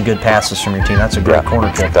 we see some good passes from your team. That's a great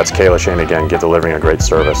corner kick. That's Kayla Shane again, delivering a great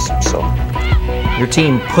service. So. Your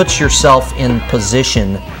team puts yourself in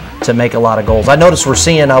position to make a lot of goals. I noticed we're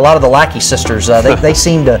seeing a lot of the Lackey sisters. They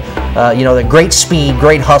seem to, you know, the great speed,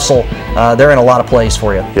 great hustle. They're in a lot of plays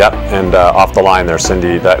for you. Yep, and off the line there,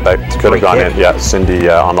 Cindy, that could have gone in. Yeah, Cindy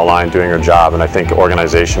on the line doing her job, and I think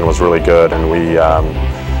organization was really good. And we,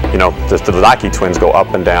 you know, the Lackey twins go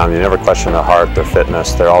up and down. You never question their heart, their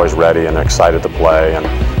fitness. They're always ready and they're excited to play. And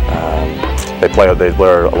they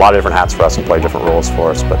wear a lot of different hats for us and play different roles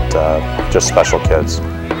for us, but just special kids.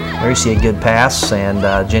 There you see a good pass,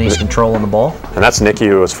 and Jenny's controlling the ball. And that's Nikki,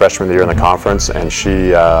 who was freshman of the year in the conference, and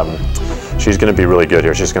she's going to be really good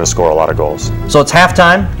here. She's going to score a lot of goals. So it's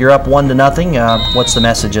halftime. You're up 1-0. What's the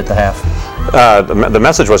message at the half? The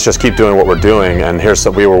message was just keep doing what we're doing, and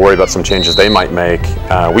we were worried about some changes they might make.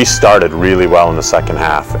 We started really well in the second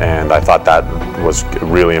half, and I thought that was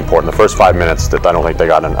really important. The first 5 minutes, I don't think they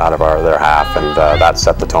got out of their half, and that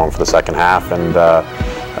set the tone for the second half. And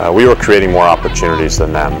we were creating more opportunities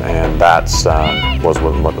than them, and that's was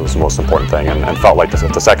what was the most important thing. And felt like if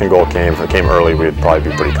the second goal came early, we'd probably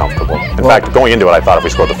be pretty comfortable. In fact, going into it, I thought if we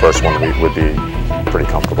scored the first one, we would be pretty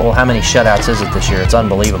comfortable. Well, how many shutouts is it this year? It's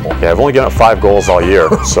unbelievable. Yeah, I've only given up 5 goals all year,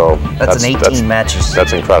 so that's 18 matches.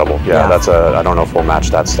 That's incredible. Yeah, I don't know if we'll match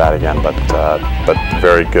that stat again, but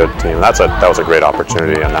very good team. That was a great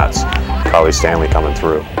opportunity, and that's Carly Stanley coming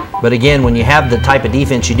through. But again, when you have the type of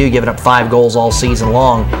defense you do, giving up 5 goals all season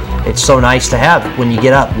long, it's so nice to have when you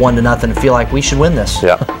get up 1-0 and feel like we should win this.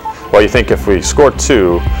 Yeah. Well, you think if we score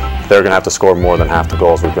 2, they're going to have to score more than half the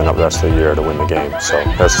goals we've been up the rest of the year to win the game. So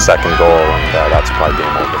there's the second goal, and that's probably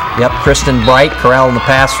game over. Yep, Kristen Bright corralling the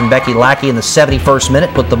pass from Becky Lackey in the 71st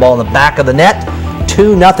minute, put the ball in the back of the net.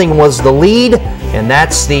 2-0 was the lead, and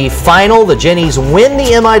that's the final. The Jennies win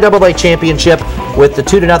the MIAA championship with the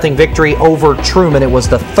 2-0 victory over Truman. It was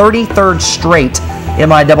the 33rd straight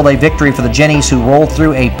MIAA victory for the Jennies, who rolled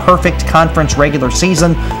through a perfect conference regular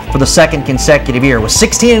season for the 2nd consecutive year. It was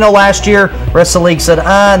 16-0 last year. The rest of the league said,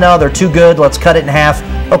 no, they're too good. Let's cut it in half.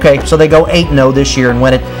 Okay, so they go 8-0 this year and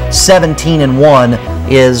win it. 17-1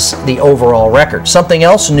 is the overall record. Something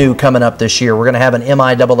else new coming up this year. We're going to have an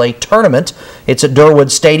MIAA tournament. It's at Durwood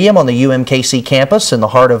Stadium on the UMKC campus in the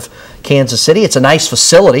heart of Kansas City. It's a nice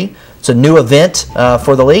facility. It's a new event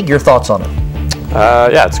for the league. Your thoughts on it?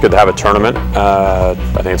 Yeah, it's good to have a tournament. I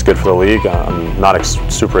think it's good for the league. I'm not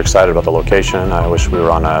super excited about the location. I wish we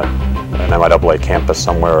were on an MIAA campus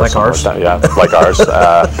somewhere. Like ours? Yeah, like ours.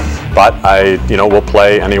 But we'll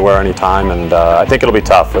play anywhere, anytime, and I think it'll be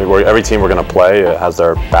tough. Every team we're going to play has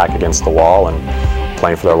their back against the wall and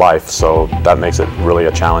playing for their life, so that makes it really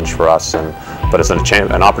a challenge for us. But it's an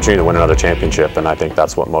opportunity to win another championship, and I think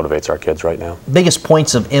that's what motivates our kids right now. Biggest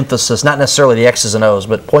points of emphasis, not necessarily the X's and O's,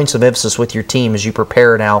 but points of emphasis with your team as you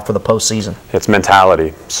prepare now for the postseason. It's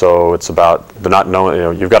mentality. So it's about not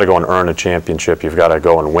knowing, you've got to go and earn a championship. You've got to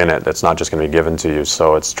go and win it. It's not just going to be given to you.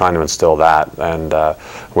 So it's trying to instill that. And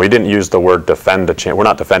we didn't use the word defend a champ. We're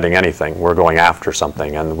not defending anything. We're going after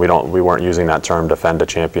something, and we weren't using that term defend a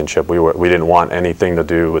championship. We didn't want anything to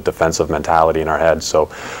do with defensive mentality in our heads. So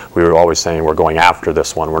we were always saying we're going after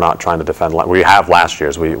this one. We're not trying to defend. We have last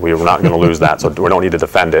year's. We were not going to lose that, so we don't need to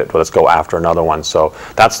defend it, but let's go after another one. So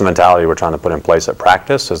that's the mentality we're trying to put in place at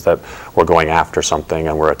practice, is that we're going after something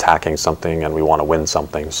and we're attacking something and we want to win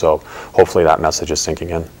something. So hopefully that message is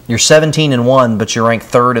sinking in. You're 17-1, but you're ranked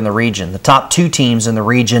 3rd in the region. The top 2 teams in the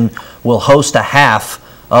region will host a half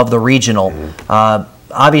of the regional.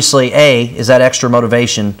 Obviously, A, is that extra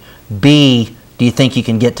motivation? B, do you think you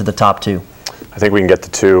can get to the top 2? I think we can get to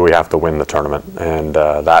 2. We have to win the tournament, and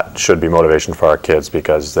that should be motivation for our kids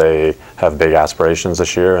because they have big aspirations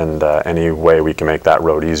this year, and any way we can make that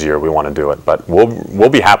road easier, we want to do it. But we'll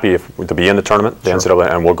be happy to be in the tournament, the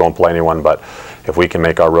NCAA, and we'll go and play anyone. But if we can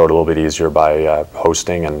make our road a little bit easier by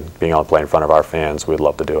hosting and being able to play in front of our fans, we'd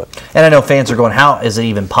love to do it. And I know fans are going, how is it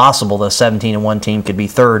even possible the 17-1 team could be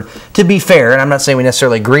third? To be fair, and I'm not saying we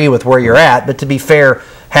necessarily agree with where you're at, but to be fair,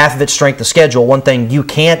 half of it's strength of schedule. One thing you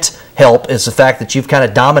can't help is the fact that you've kind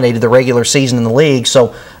of dominated the regular season in the league.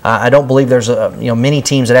 So I don't believe there's many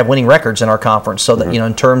teams that have winning records in our conference. So that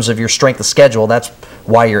in terms of your strength of schedule, that's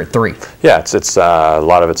why you're at 3. Yeah, it's a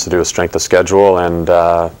lot of it's to do with strength of schedule, and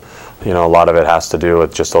a lot of it has to do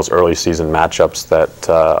with just those early season matchups that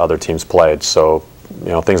other teams played. So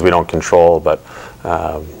things we don't control, but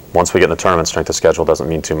once we get in the tournament, strength of schedule doesn't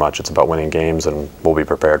mean too much. It's about winning games, and we'll be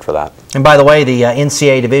prepared for that. And by the way, the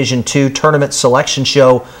NCAA Division II Tournament Selection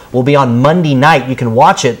Show will be on Monday night. You can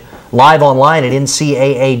watch it live online at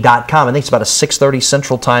ncaa.com. I think it's about a 6:30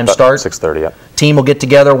 Central Time start. 6:30, yeah. Team will get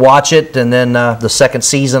together, watch it, and then the second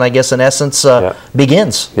season, I guess, in essence,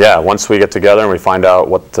 begins. Yeah, once we get together and we find out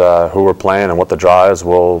who we're playing and what the draw is,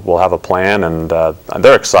 we'll have a plan, and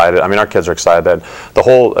they're excited. I mean, our kids are excited. That at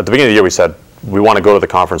the beginning of the year, we said, we want to go to the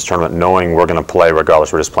conference tournament knowing we're going to play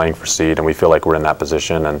regardless. We're just playing for seed, and we feel like we're in that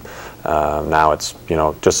position. And now it's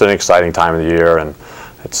just an exciting time of the year, and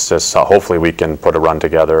it's just hopefully we can put a run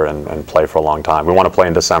together and play for a long time. We want to play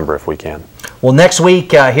in December if we can. Well, next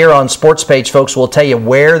week here on Sports Page, folks, we'll tell you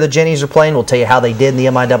where the Jennies are playing. We'll tell you how they did in the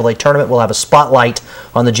MIAA tournament. We'll have a spotlight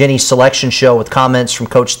on the Jennies selection show with comments from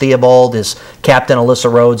Coach Theobald, his captain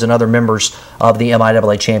Alyssa Rhodes, and other members of the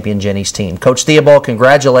MIAA champion Jennies team. Coach Theobald,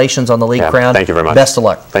 congratulations on the league crown. Thank you very much. Best of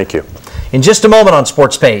luck. Thank you. In just a moment on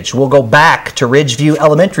Sports Page, we'll go back to Ridgeview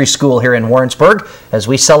Elementary School here in Warrensburg as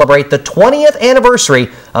we celebrate the 20th anniversary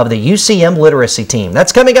of the UCM Literacy Team.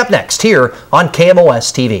 That's coming up next here on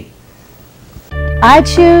KMOS-TV. I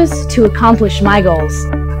choose to accomplish my goals.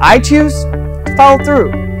 I choose to follow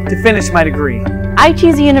through, to finish my degree. I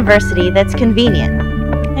choose a university that's convenient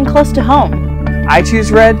and close to home. I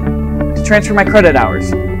choose Red to transfer my credit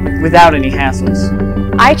hours without any hassles.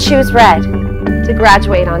 I choose Red to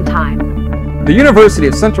graduate on time. The University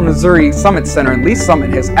of Central Missouri Summit Center in Lee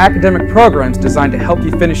Summit has academic programs designed to help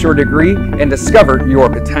you finish your degree and discover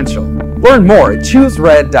your potential. Learn more at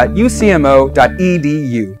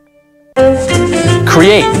choosered.ucmo.edu.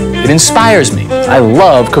 Create. It inspires me. I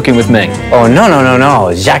love cooking with Ming. Oh,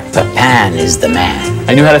 no. Jacques Pepin is the man.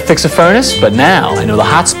 I knew how to fix a furnace, but now I know the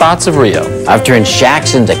hot spots of Rio. I've turned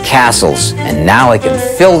shacks into castles, and now I can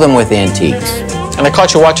fill them with antiques. And I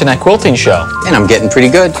caught you watching that quilting show. And I'm getting pretty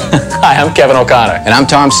good. Hi, I'm Kevin O'Connor. And I'm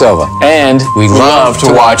Tom Silva. And we love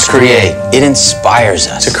to watch Create. It inspires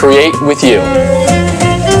us. To create with you.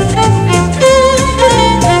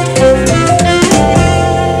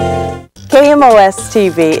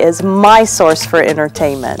 KMOS-TV is my source for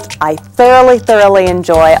entertainment. I thoroughly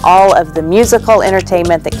enjoy all of the musical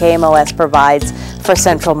entertainment that KMOS provides for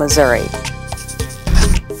Central Missouri.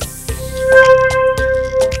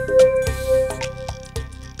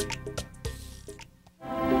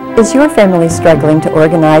 Is your family struggling to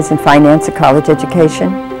organize and finance a college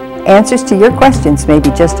education? Answers to your questions may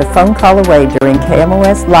be just a phone call away during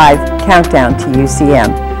KMOS Live Countdown to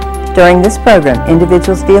UCM. During this program,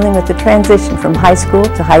 individuals dealing with the transition from high school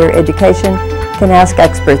to higher education can ask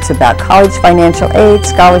experts about college financial aid,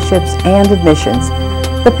 scholarships, and admissions.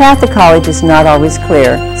 The path to college is not always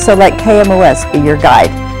clear, so let KMOS be your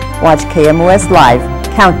guide. Watch KMOS Live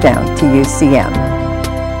Countdown to UCM.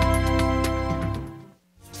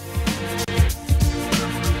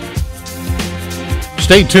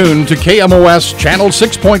 Stay tuned to KMOS Channel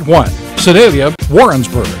 6.1, Sedalia,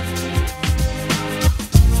 Warrensburg.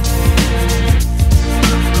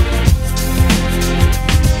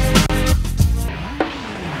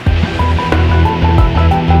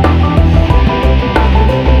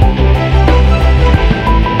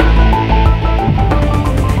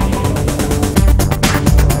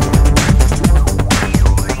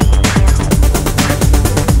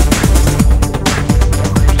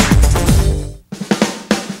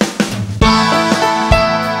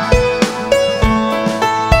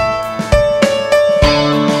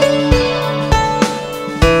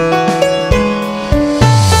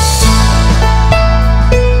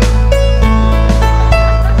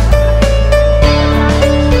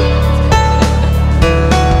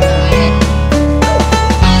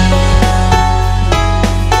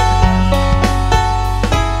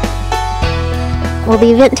 Well,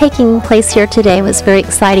 the event taking place here today was very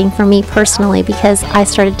exciting for me personally because I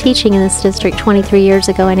started teaching in this district 23 years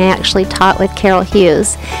ago and I actually taught with Carol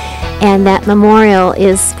Hughes. And that memorial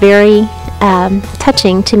is very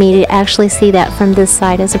touching to me to actually see that from this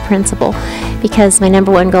side as a principal, because my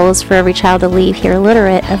number one goal is for every child to leave here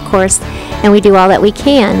literate, of course, and we do all that we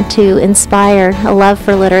can to inspire a love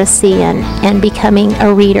for literacy and becoming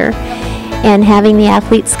a reader. And having the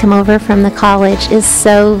athletes come over from the college is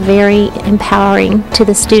so very empowering to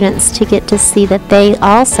the students to get to see that they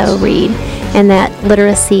also read and that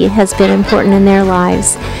literacy has been important in their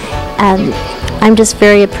lives. I'm just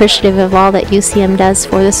very appreciative of all that UCM does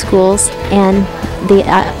for the schools and the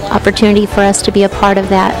opportunity for us to be a part of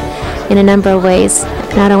that in a number of ways.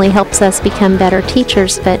 It not only helps us become better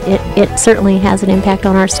teachers, but it certainly has an impact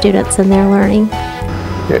on our students and their learning.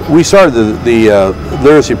 We started the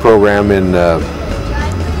literacy program in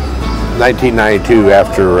 1992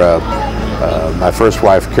 after my first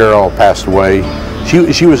wife, Carol, passed away.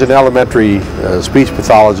 She was an elementary speech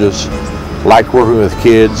pathologist, liked working with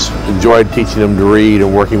kids, enjoyed teaching them to read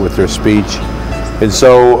and working with their speech. And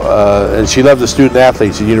so, and she loved the student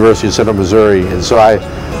athletes at the University of Central Missouri. And so I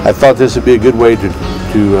thought this would be a good way to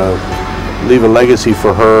leave a legacy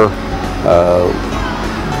for her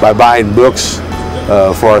by buying books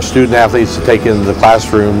for our student athletes to take into the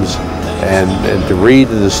classrooms and to read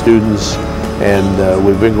to the students. And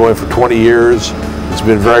we've been going for 20 years. It's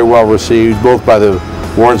been very well received, both by the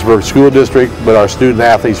Warrensburg School District, but our student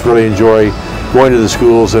athletes really enjoy going to the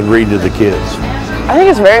schools and reading to the kids. I think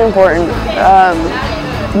it's very important.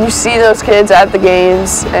 You see those kids at the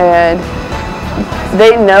games and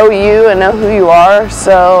they know you and know who you are,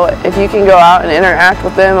 so if you can go out and interact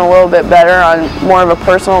with them a little bit better on more of a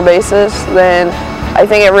personal basis, then I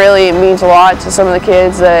think it really means a lot to some of the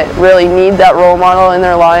kids that really need that role model in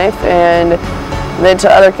their life. And then to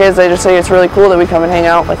other kids, they just think it's really cool that we come and hang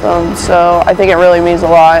out with them. So I think it really means a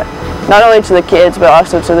lot, not only to the kids, but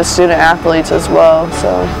also to the student athletes as well.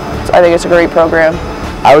 So I think it's a great program.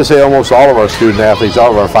 I would say almost all of our student athletes,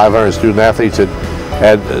 all of our 500 student athletes at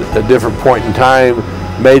a different point in time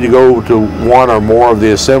made to go to one or more of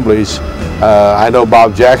the assemblies. I know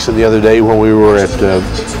Bob Jackson the other day when we were at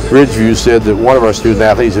Ridgeview said that one of our student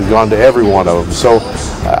athletes had gone to every one of them. So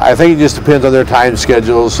I think it just depends on their time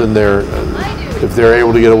schedules and if they're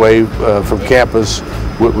able to get away from campus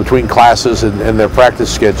between classes and their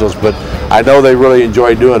practice schedules. But I know they really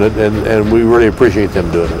enjoy doing it, and we really appreciate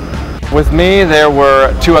them doing it. With me, there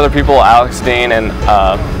were two other people, Alex Dean and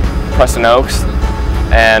Preston Oaks,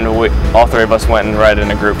 and all three of us went and read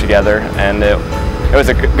in a group together, and it was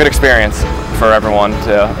a good experience for everyone.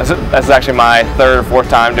 This is actually my third or fourth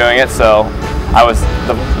time doing it, so I was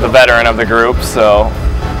the veteran of the group, so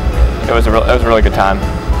it was a really good time.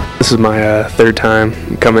 This is my third time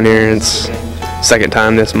coming here, and it's second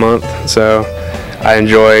time this month, so I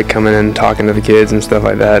enjoy coming and talking to the kids and stuff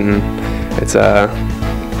like that, and it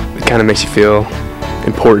kind of makes you feel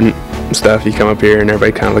important and stuff. You come up here and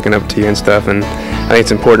everybody kind of looking up to you and stuff, and I think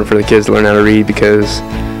it's important for the kids to learn how to read, because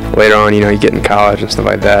later on, you get in college and stuff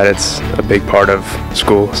like that, it's a big part of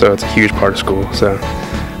school, so it's a huge part of school, so I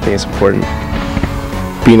think it's important.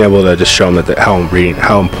 Being able to just show them that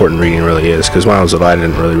how important reading really is, because when I was little, I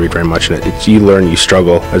didn't really read very much, and you learn, you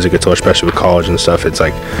struggle as it gets older, especially with college and stuff. It's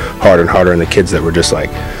like harder and harder, and the kids that were just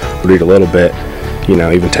like read a little bit,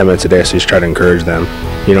 even 10 minutes a day, so you just try to encourage them,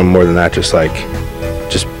 more than that, just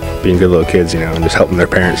being good little kids, and just helping their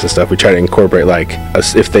parents and stuff. We try to incorporate,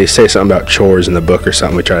 if they say something about chores in the book or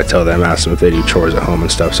something, we try to tell them, ask them if they do chores at home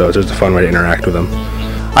and stuff, so it's just a fun way to interact with them.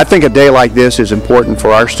 I think a day like this is important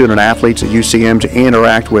for our student athletes at UCM to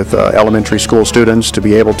interact with elementary school students, to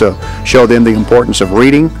be able to show them the importance of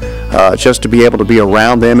reading, just to be able to be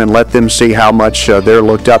around them and let them see how much they're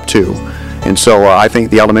looked up to. And so I think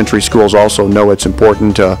the elementary schools also know it's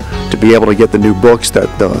important to be able to get the new books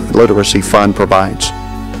that the Literacy Fund provides.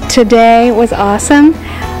 Today was awesome.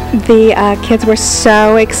 The kids were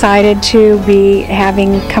so excited to be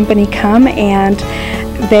having company come, and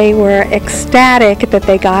they were ecstatic that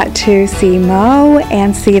they got to see Mo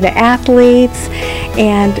and see the athletes,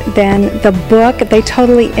 and then the book. They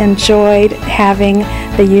totally enjoyed having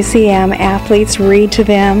the UCM athletes read to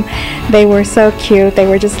them. They were so cute. They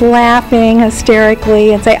were just laughing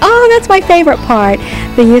hysterically and say, "Oh, that's my favorite part."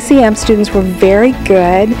 The UCM students were very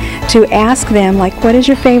good to ask them, what is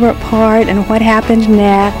your favorite part and what happened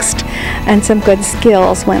next, and some good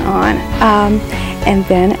skills went on. And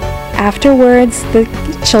then afterwards, the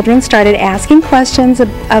children started asking questions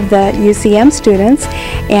of the UCM students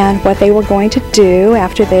and what they were going to do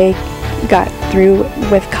after they got through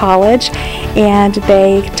with college, and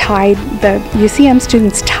the UCM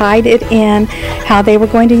students tied it in how they were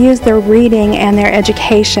going to use their reading and their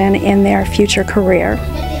education in their future career.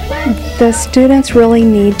 the students really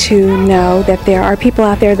need to know that there are people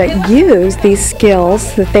out there that use these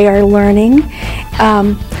skills that they are learning.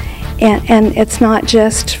 And it's not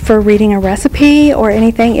just for reading a recipe or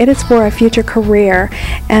anything, it is for a future career.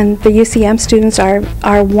 And the UCM students are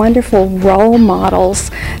wonderful role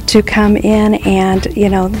models to come in and, you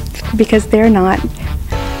know, because they're not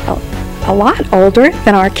a lot older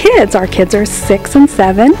than our kids. Our kids are 6 and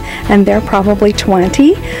 7 and they're probably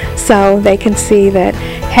 20, so they can see that,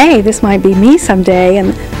 hey, this might be me someday.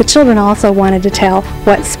 And the children also wanted to tell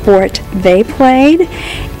what sport they played,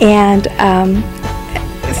 and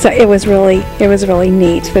so it was really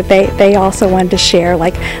neat that they also wanted to share,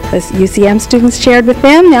 like the UCM students shared with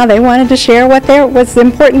them. Now they wanted to share what was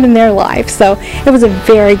important in their life, so it was a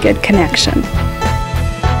very good connection.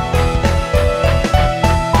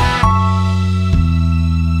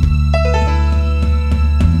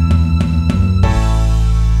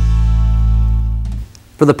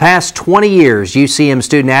 For the past 20 years, UCM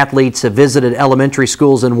student athletes have visited elementary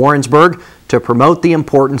schools in Warrensburg to promote the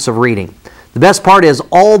importance of reading. The best part is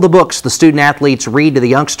all the books the student athletes read to the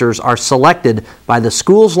youngsters are selected by the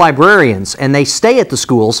school's librarians, and they stay at the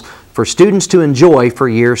schools for students to enjoy for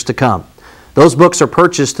years to come. Those books are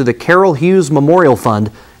purchased through the Carol Hughes Memorial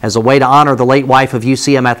Fund as a way to honor the late wife of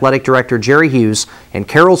UCM Athletic Director Jerry Hughes and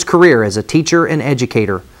Carol's career as a teacher and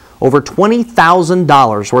educator. Over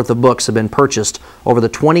 $20,000 worth of books have been purchased over the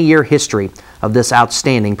 20-year history of this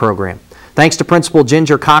outstanding program. Thanks to Principal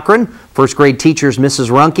Ginger Cochran, first grade teachers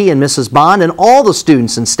Mrs. Runke and Mrs. Bond, and all the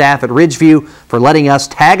students and staff at Ridgeview for letting us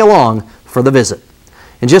tag along for the visit.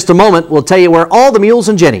 In just a moment, we'll tell you where all the Mules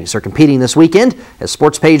and Jennies are competing this weekend as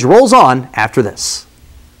Sports Page rolls on after this.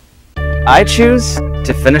 I choose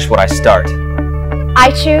to finish what I start.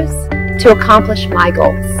 I choose to accomplish my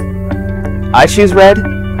goals. I choose red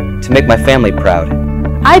to make my family proud.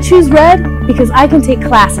 I choose red because I can take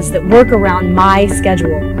classes that work around my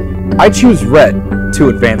schedule. I choose red to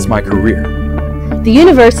advance my career. The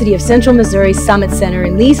University of Central Missouri Summit Center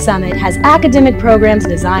in Lee Summit has academic programs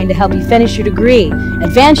designed to help you finish your degree,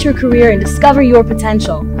 advance your career, and discover your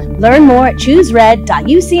potential. Learn more at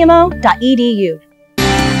choosered.ucmo.edu.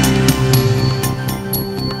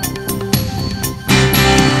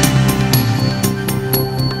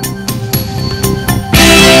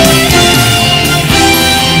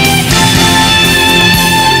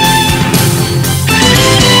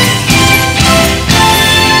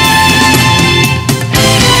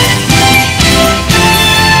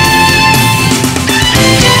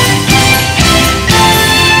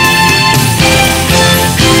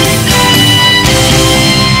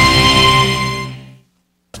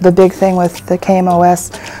 The big thing with the KMOS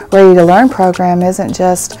Ready to Learn program isn't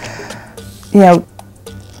just, you know,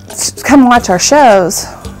 come watch our shows,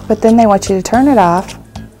 but then they want you to turn it off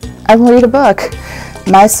and read a book.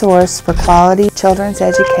 My source for quality children's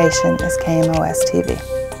education is KMOS-TV.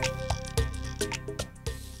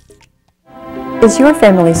 Is your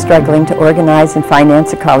family struggling to organize and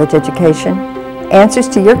finance a college education? Answers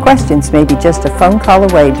to your questions may be just a phone call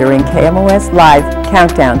away during KMOS Live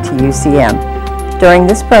Countdown to UCM. During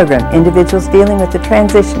this program, individuals dealing with the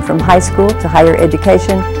transition from high school to higher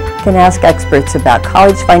education can ask experts about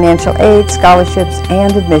college financial aid, scholarships,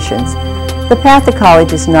 and admissions. The path to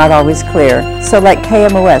college is not always clear, so let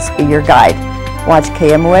KMOS be your guide. Watch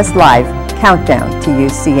KMOS Live Countdown to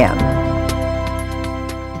UCM.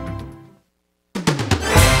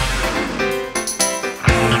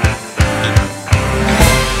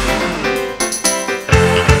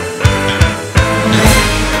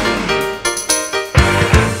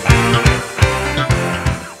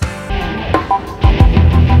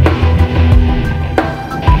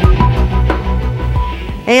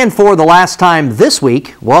 And for the last time this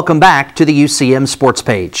week, welcome back to the UCM Sports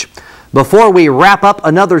Page. Before we wrap up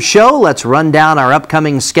another show, let's run down our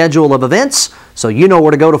upcoming schedule of events so you know where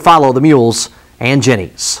to go to follow the Mules and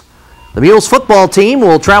Jennies. The Mules football team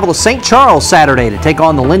will travel to St. Charles Saturday to take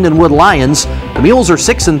on the Lindenwood Lions. The Mules are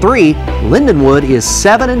 6-3. Lindenwood is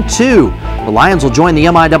 7-2. The Lions will join the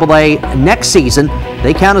MIAA next season.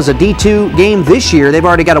 They count as a D2 game this year. They've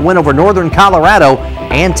already got a win over Northern Colorado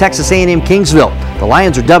and Texas A&M Kingsville. The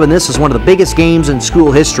Lions are dubbing this as one of the biggest games in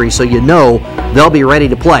school history, so you know they'll be ready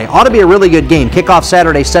to play. Ought to be a really good game. Kickoff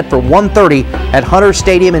Saturday set for 1:30 at Hunter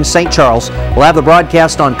Stadium in St. Charles. We'll have the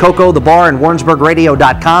broadcast on Coco, The Bar, and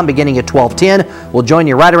WarrensburgRadio.com beginning at 12:10. We'll join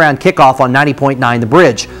you right around kickoff on 90.9 The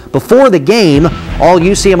Bridge. Before the game, all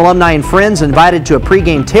UCM alumni and friends invited to a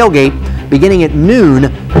pregame tailgate beginning at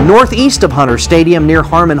noon northeast of Hunter Stadium near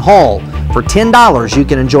Harmon Hall. For $10, you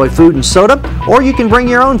can enjoy food and soda, or you can bring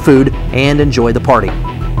your own food and enjoy the party.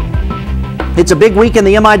 It's a big week in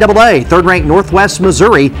the MIAA. Third-ranked Northwest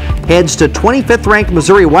Missouri heads to 25th-ranked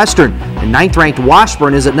Missouri Western, and 9th-ranked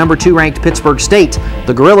Washburn is at number 2-ranked Pittsburgh State.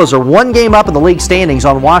 The Gorillas are one game up in the league standings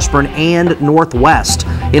on Washburn and Northwest.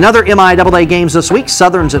 In other MIAA games this week,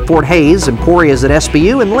 Southern's at Fort Hays, Emporia's at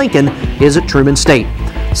SBU, and Lincoln is at Truman State.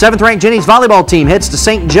 7th-ranked Jennies volleyball team heads to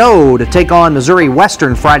St. Joe to take on Missouri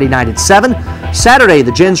Western Friday night at 7. Saturday,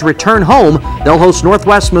 the Gens return home. They'll host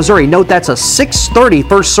Northwest Missouri. Note that's a 6:30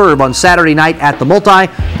 first serve on Saturday night at the Multi.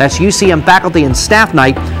 That's UCM faculty and staff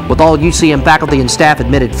night, with all UCM faculty and staff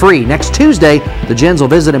admitted free. Next Tuesday, the Gens will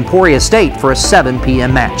visit Emporia State for a 7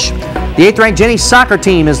 p.m. match. The 8th-ranked Jennies soccer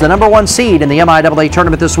team is the number 1 seed in the MIAA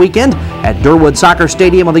tournament this weekend at Durwood Soccer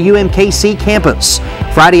Stadium on the UMKC campus.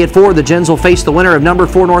 Friday at 4, the Gens will face the winner of number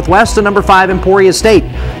 4 Northwest and number 5 Emporia State.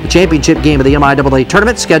 The championship game of the MIAA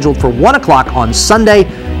tournament scheduled for 1 o'clock on Sunday,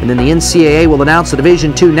 and then the NCAA will announce the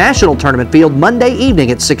Division II National Tournament field Monday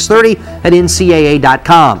evening at 6:30 at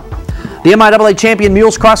ncaa.com. The MIAA champion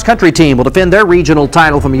Mules cross-country team will defend their regional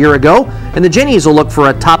title from a year ago, and the Jennies will look for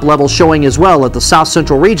a top-level showing as well at the South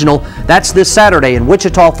Central Regional. That's this Saturday in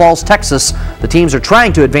Wichita Falls, Texas. The teams are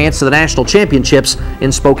trying to advance to the national championships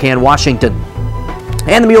in Spokane, Washington.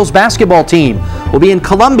 And the Mules basketball team will be in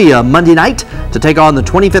Columbia Monday night to take on the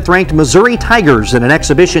 25th-ranked Missouri Tigers in an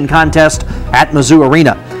exhibition contest at Mizzou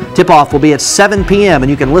Arena. Tip-off will be at 7 p.m. and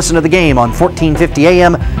you can listen to the game on 1450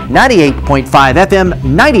 AM, 98.5 FM,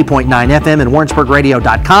 90.9 FM, and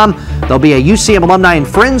WarrensburgRadio.com. There'll be a UCM Alumni and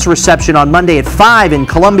Friends reception on Monday at 5 in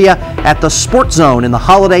Columbia at the Sports Zone in the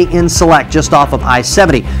Holiday Inn Select just off of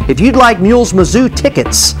I-70. If you'd like Mules Mizzou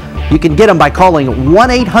tickets, you can get them by calling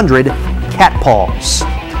 1-800-CAT-PAWS.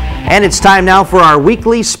 And it's time now for our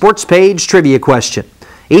weekly Sports Page trivia question.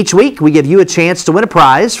 Each week, we give you a chance to win a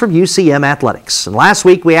prize from UCM Athletics. And last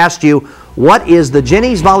week, we asked you, what is the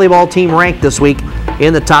Jennies volleyball team ranked this week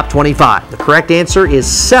in the top 25? The correct answer is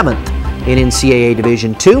 7th in NCAA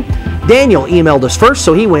Division II. Daniel emailed us first,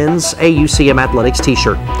 so he wins a UCM Athletics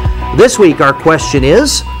t-shirt. This week, our question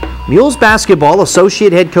is, Mules basketball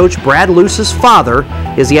associate head coach Brad Luce's father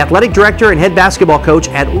is the athletic director and head basketball coach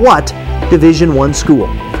at what Division I school?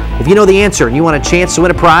 If you know the answer and you want a chance to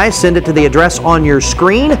win a prize, send it to the address on your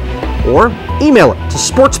screen or email it to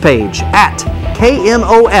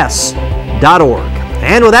sportspage@kmos.org.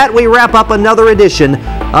 And with that, we wrap up another edition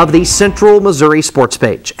of the Central Missouri Sports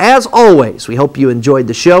Page. As always, we hope you enjoyed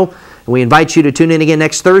the show, and we invite you to tune in again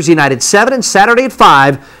next Thursday night at 7 and Saturday at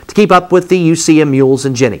 5 to keep up with the UCM Mules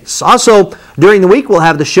and Jennies. Also, during the week, we'll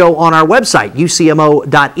have the show on our website,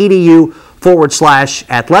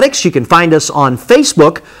 ucmo.edu/athletics. You can find us on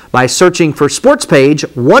Facebook by searching for Sports Page,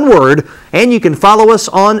 one word, and you can follow us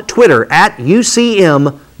on Twitter at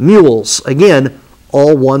UCM Mules. Again,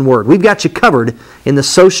 all one word. We've got you covered in the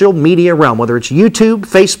social media realm, whether it's YouTube,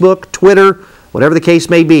 Facebook, Twitter, whatever the case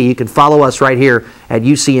may be. You can follow us right here at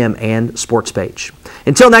UCM and Sports Page.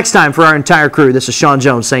 Until next time, for our entire crew, this is Shawn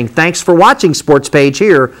Jones saying thanks for watching Sports Page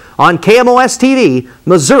here on KMOS-TV,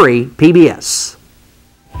 Missouri PBS.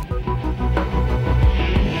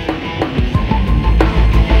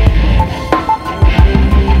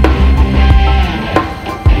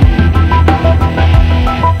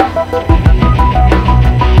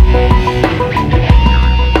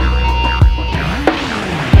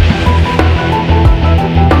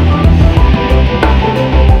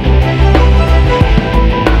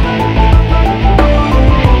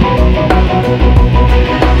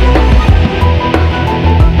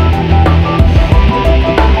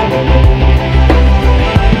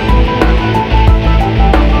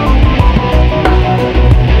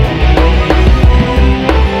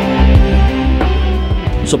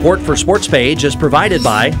 Support for Sports Page is provided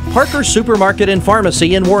by Parker's Supermarket and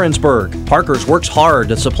Pharmacy in Warrensburg. Parker's works hard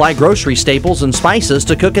to supply grocery staples and spices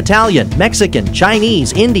to cook Italian, Mexican,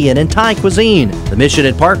 Chinese, Indian, and Thai cuisine. The mission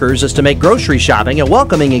at Parker's is to make grocery shopping a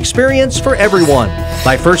welcoming experience for everyone.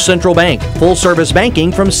 By First Central Bank, full-service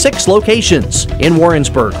banking from 6 locations in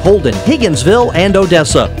Warrensburg, Holden, Higginsville, and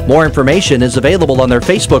Odessa. More information is available on their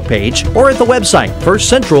Facebook page or at the website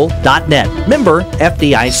firstcentral.net. Member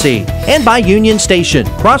FDIC. And by Union Station,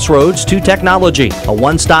 Crossroads to Technology, a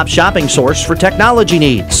one-stop shopping source for technology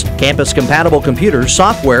needs. Campus-compatible computers,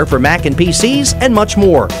 software for Mac and PCs, and much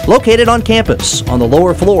more. Located on campus on the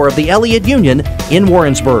lower floor of the Elliott Union in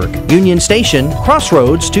Warrensburg. Union Station,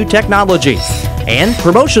 Crossroads to Technology. And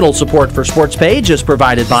promotional support for Sports Page is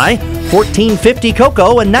provided by 1450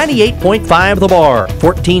 Cocoa and 98.5 The Bar.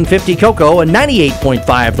 1450 Cocoa and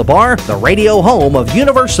 98.5 The Bar, the radio home of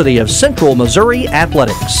University of Central Missouri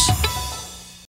Athletics.